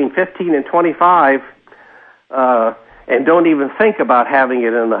between 15 and 25 and don't even think about having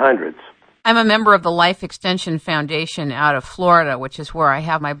it in the hundreds. I'm a member of the Life Extension Foundation out of Florida, which is where I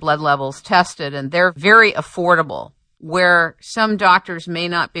have my blood levels tested, and they're very affordable, where some doctors may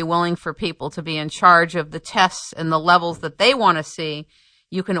not be willing for people to be in charge of the tests and the levels that they want to see.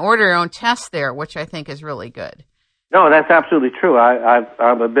 You can order your own tests there, which I think is really good. No, that's absolutely true.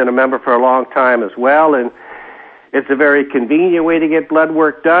 I've been a member for a long time as well, and it's a very convenient way to get blood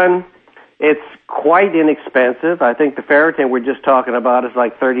work done. It's quite inexpensive. I think the ferritin we're just talking about is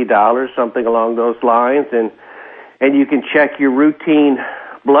like $30, something along those lines, and you can check your routine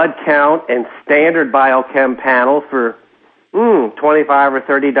blood count and standard biochem panel for $25 or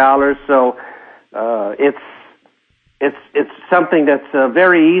 $30. So it's something that's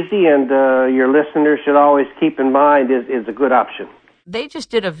very easy, and your listeners should always keep in mind is a good option. They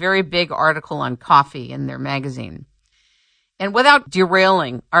just did a very big article on coffee in their magazine. And without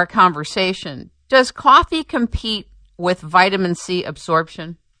derailing our conversation, does coffee compete with vitamin C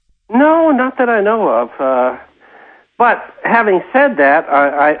absorption? No, not that I know of. But having said that,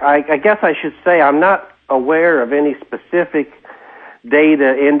 I guess I should say I'm not aware of any specific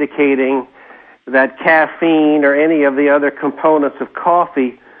data indicating that caffeine or any of the other components of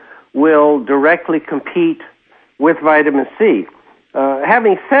coffee will directly compete with vitamin C.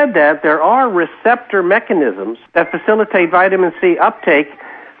 Having said that, there are receptor mechanisms that facilitate vitamin C uptake,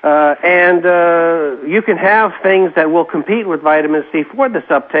 and you can have things that will compete with vitamin C for this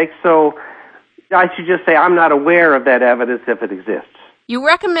uptake, so I should just say I'm not aware of that evidence if it exists. You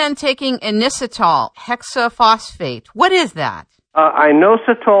recommend taking inositol hexaphosphate. What is that?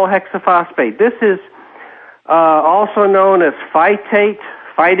 Inositol hexaphosphate. This is also known as phytic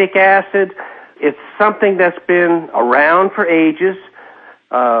acid. It's something that's been around for ages.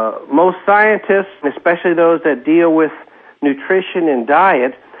 Most scientists, especially those that deal with nutrition and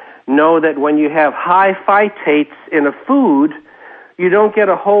diet, know that when you have high phytates in a food, you don't get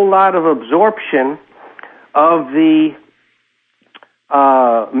a whole lot of absorption of the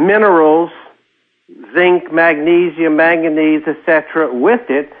minerals, zinc, magnesium, manganese, etc., with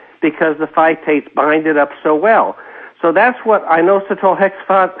it because the phytates bind it up so well. So that's what inositol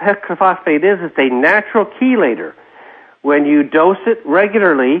hexaphosphate is. It's a natural chelator. When you dose it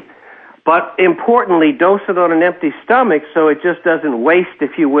regularly, but importantly, dose it on an empty stomach so it just doesn't waste,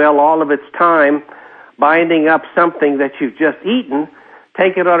 if you will, all of its time binding up something that you've just eaten.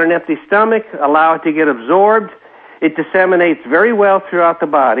 Take it on an empty stomach, allow it to get absorbed. It disseminates very well throughout the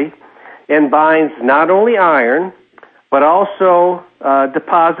body and binds not only iron, but also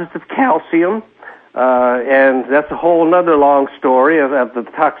deposits of calcium. And that's a whole other long story of the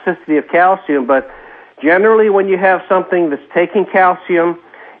toxicity of calcium. But generally, when you have something that's taking calcium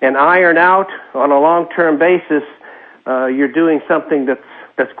and iron out on a long-term basis, you're doing something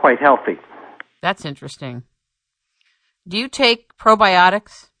that's quite healthy. That's interesting. Do you take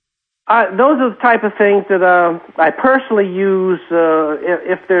probiotics? Those are the type of things that I personally use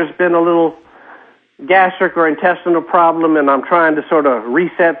if there's been a little gastric or intestinal problem and I'm trying to sort of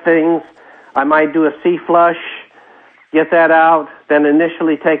reset things. I might do a C-flush, get that out, then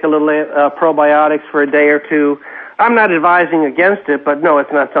initially take a little probiotics for a day or two. I'm not advising against it, but no,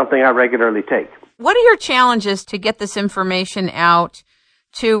 it's not something I regularly take. What are your challenges to get this information out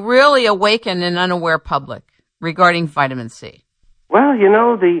to really awaken an unaware public regarding vitamin C? Well, you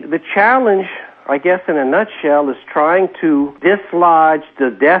know, the challenge, I guess in a nutshell, is trying to dislodge the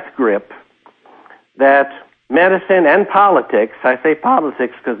death grip that medicine and politics, I say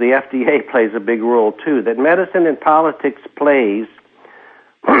politics because the FDA plays a big role too, that medicine and politics plays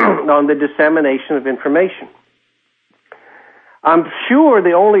on the dissemination of information. I'm sure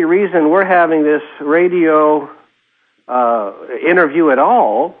the only reason we're having this radio interview at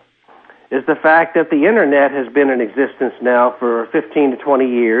all is the fact that the Internet has been in existence now for 15 to 20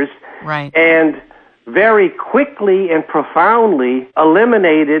 years. Right. And very quickly and profoundly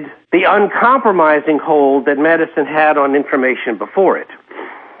eliminated the uncompromising hold that medicine had on information before it.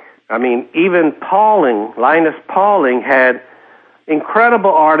 I mean, even Linus Pauling had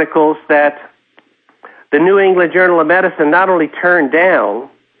incredible articles that the New England Journal of Medicine not only turned down,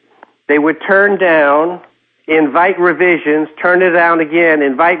 they would turn down, invite revisions, turn it down again,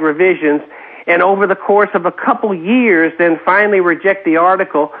 invite revisions, and over the course of a couple years, then finally reject the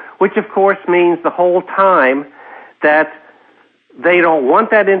article, which of course means the whole time that they don't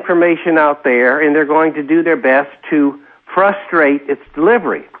want that information out there, and they're going to do their best to frustrate its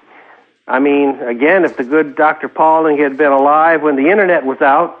delivery. I mean, again, if the good Dr. Pauling had been alive when the Internet was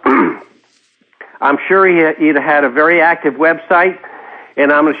out, I'm sure he'd have had a very active website,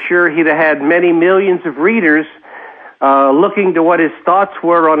 and I'm sure he'd have had many millions of readers looking to what his thoughts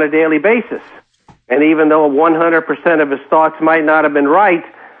were on a daily basis. And even though 100% of his thoughts might not have been right,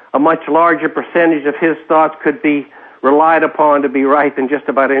 a much larger percentage of his thoughts could be relied upon to be right than just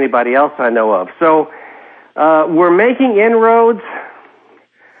about anybody else I know of. So we're making inroads.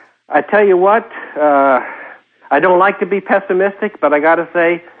 I tell you what, I don't like to be pessimistic, but I got to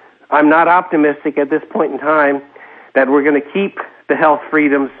say I'm not optimistic at this point in time that we're going to keep the health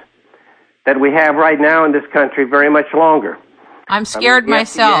freedoms that we have right now in this country very much longer. I'm scared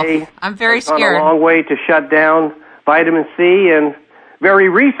myself. I'm very scared. It's gone a long way to shut down vitamin C, and very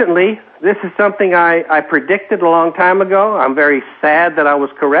recently, this is something I predicted a long time ago. I'm very sad that I was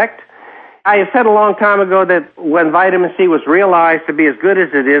correct. I have said a long time ago that when vitamin C was realized to be as good as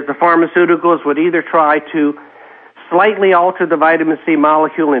it is, the pharmaceuticals would either try to slightly alter the vitamin C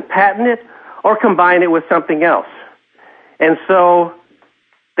molecule and patent it, or combine it with something else. And so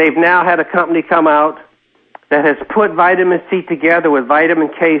they've now had a company come out that has put vitamin C together with vitamin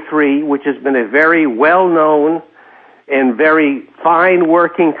K3, which has been a very well-known and very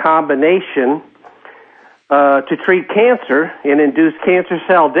fine-working combination to treat cancer and induce cancer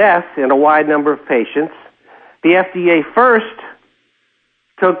cell death in a wide number of patients. The FDA first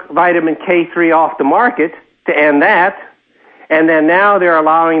took vitamin K3 off the market to end that, and then now they're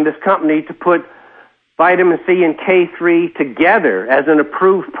allowing this company to put vitamin C and K3 together as an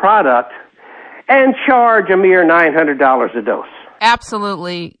approved product and charge a mere $900 a dose.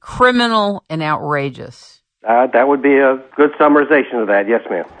 Absolutely criminal and outrageous. That would be a good summarization of that. Yes,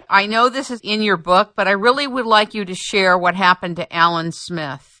 ma'am. I know this is in your book, but I really would like you to share what happened to Alan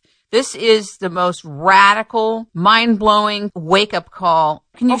Smith. This is the most radical, mind-blowing wake-up call.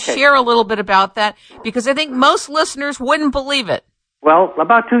 Can you share a little bit about that? Because I think most listeners wouldn't believe it. Well,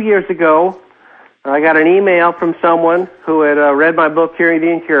 about 2 years ago, I got an email from someone who had read my book, Curing the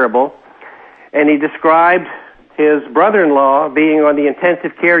Incurable, and he described his brother-in-law being on the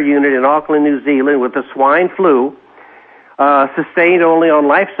intensive care unit in Auckland, New Zealand with the swine flu, sustained only on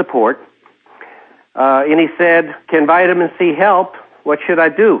life support. And he said, "Can vitamin C help? What should I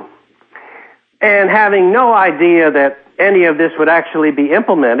do?" And having no idea that any of this would actually be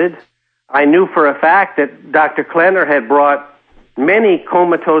implemented, I knew for a fact that Dr. Klenner had brought many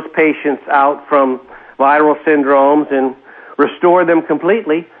comatose patients out from viral syndromes and restored them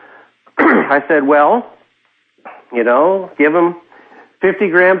completely. I said, well, give them 50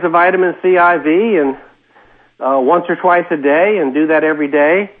 grams of vitamin C IV and once or twice a day, and do that every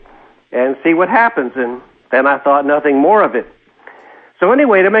day and see what happens. And then I thought nothing more of it. So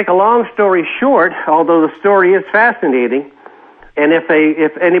anyway, to make a long story short, although the story is fascinating, and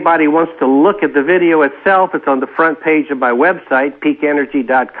if anybody wants to look at the video itself, it's on the front page of my website,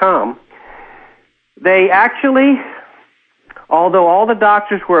 peakenergy.com. They actually, although all the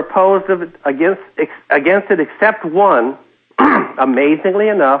doctors were opposed against it except one, amazingly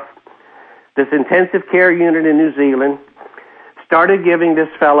enough, this intensive care unit in New Zealand started giving this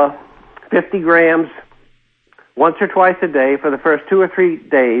fella 50 grams once or twice a day for the first 2 or 3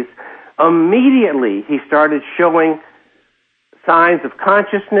 days. Immediately, he started showing signs of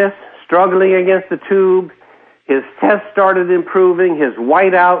consciousness, struggling against the tube. His chest started improving. His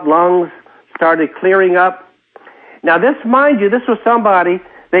white-out lungs started clearing up. Now, this, mind you, this was somebody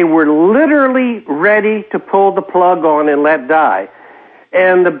they were literally ready to pull the plug on and let die.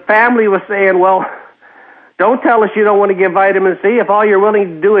 And the family was saying, well, don't tell us you don't want to give vitamin C. If all you're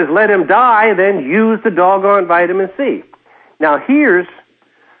willing to do is let him die, then use the doggone vitamin C. Now, here's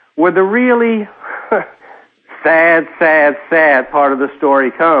where the really sad part of the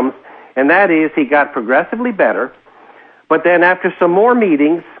story comes, and that is he got progressively better, but then after some more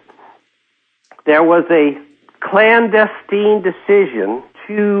meetings, there was a clandestine decision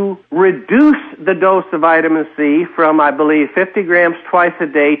to reduce the dose of vitamin C from, I believe, 50 grams twice a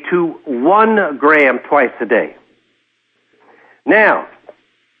day to 1 gram twice a day. Now,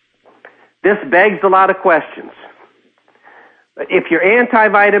 this begs a lot of questions. If you're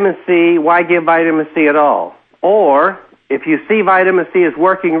anti-vitamin C, why give vitamin C at all? Or, if you see vitamin C is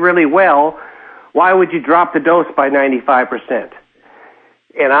working really well, why would you drop the dose by 95%?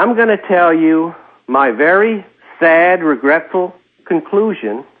 And I'm going to tell you my very sad, regretful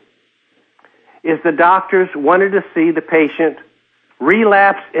conclusion is the doctors wanted to see the patient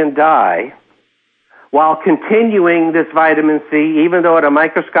relapse and die while continuing this vitamin C, even though at a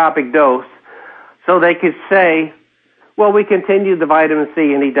microscopic dose, so they could say, well, we continued the vitamin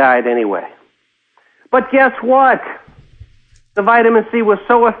C and he died anyway. But guess what? The vitamin C was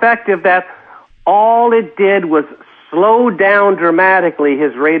so effective that all it did was slow down dramatically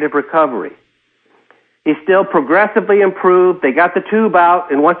his rate of recovery. He still progressively improved. They got the tube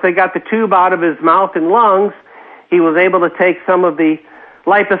out, and once they got the tube out of his mouth and lungs, he was able to take some of the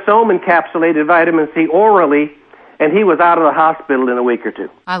liposome-encapsulated vitamin C orally, and he was out of the hospital in a week or two.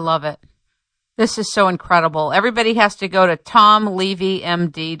 I love it. This is so incredible. Everybody has to go to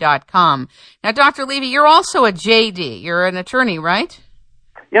TomLevyMD.com. Now, Dr. Levy, you're also a JD. You're an attorney, right?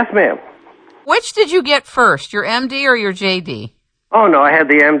 Yes, ma'am. Which did you get first, your MD or your JD? Oh, no, I had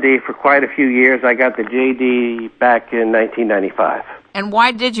the MD for quite a few years. I got the JD back in 1995. And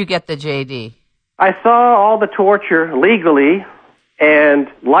why did you get the JD? I saw all the torture legally and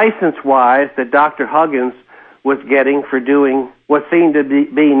license-wise that Dr. Huggins was getting for doing what seemed to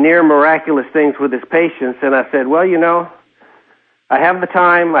be near miraculous things with his patients, and I said, well, you know, I have the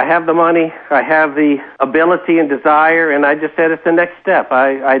time, I have the money, I have the ability and desire, and I just said it's the next step.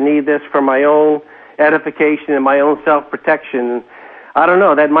 I need this for my own edification and my own self-protection. I don't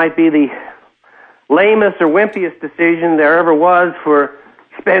know, that might be the lamest or wimpiest decision there ever was, for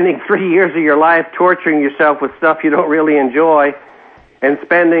spending 3 years of your life torturing yourself with stuff you don't really enjoy and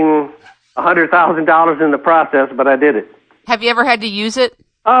spending $100,000 in the process, but I did it. Have you ever had to use it?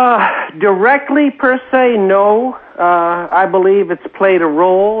 Directly per se, no. I believe it's played a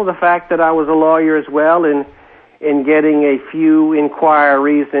role, the fact that I was a lawyer as well, in getting a few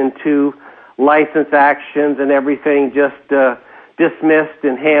inquiries into license actions and everything just dismissed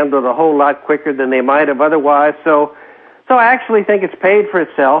and handled a whole lot quicker than they might have otherwise. So I actually think it's paid for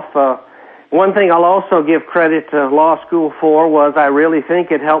itself. One thing I'll also give credit to law school for was I really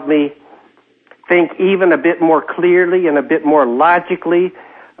think it helped me think even a bit more clearly and a bit more logically,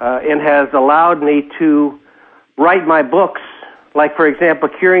 and has allowed me to write my books. Like, for example,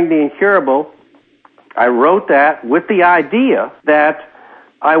 Curing the Incurable, I wrote that with the idea that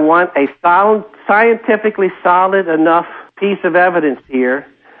I want a scientifically solid enough piece of evidence here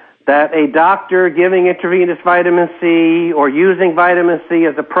that a doctor giving intravenous vitamin C or using vitamin C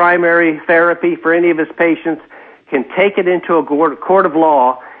as a primary therapy for any of his patients can take it into a court of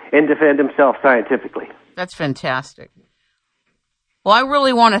law and defend himself scientifically. That's fantastic. Well, I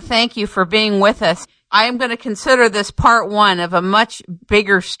really want to thank you for being with us. I am going to consider this part one of a much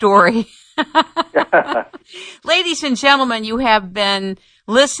bigger story. Ladies and gentlemen, you have been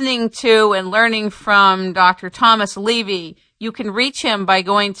listening to and learning from Dr. Thomas Levy. You can reach him by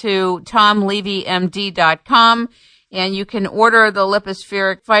going to TomLevyMD.com, and you can order the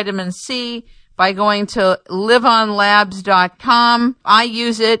lipospheric vitamin C by going to liveonlabs.com. I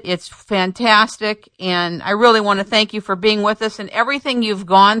use it. It's fantastic, and I really want to thank you for being with us and everything you've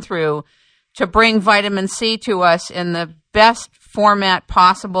gone through to bring vitamin C to us in the best format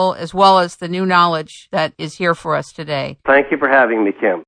possible, as well as the new knowledge that is here for us today. Thank you for having me, Kim.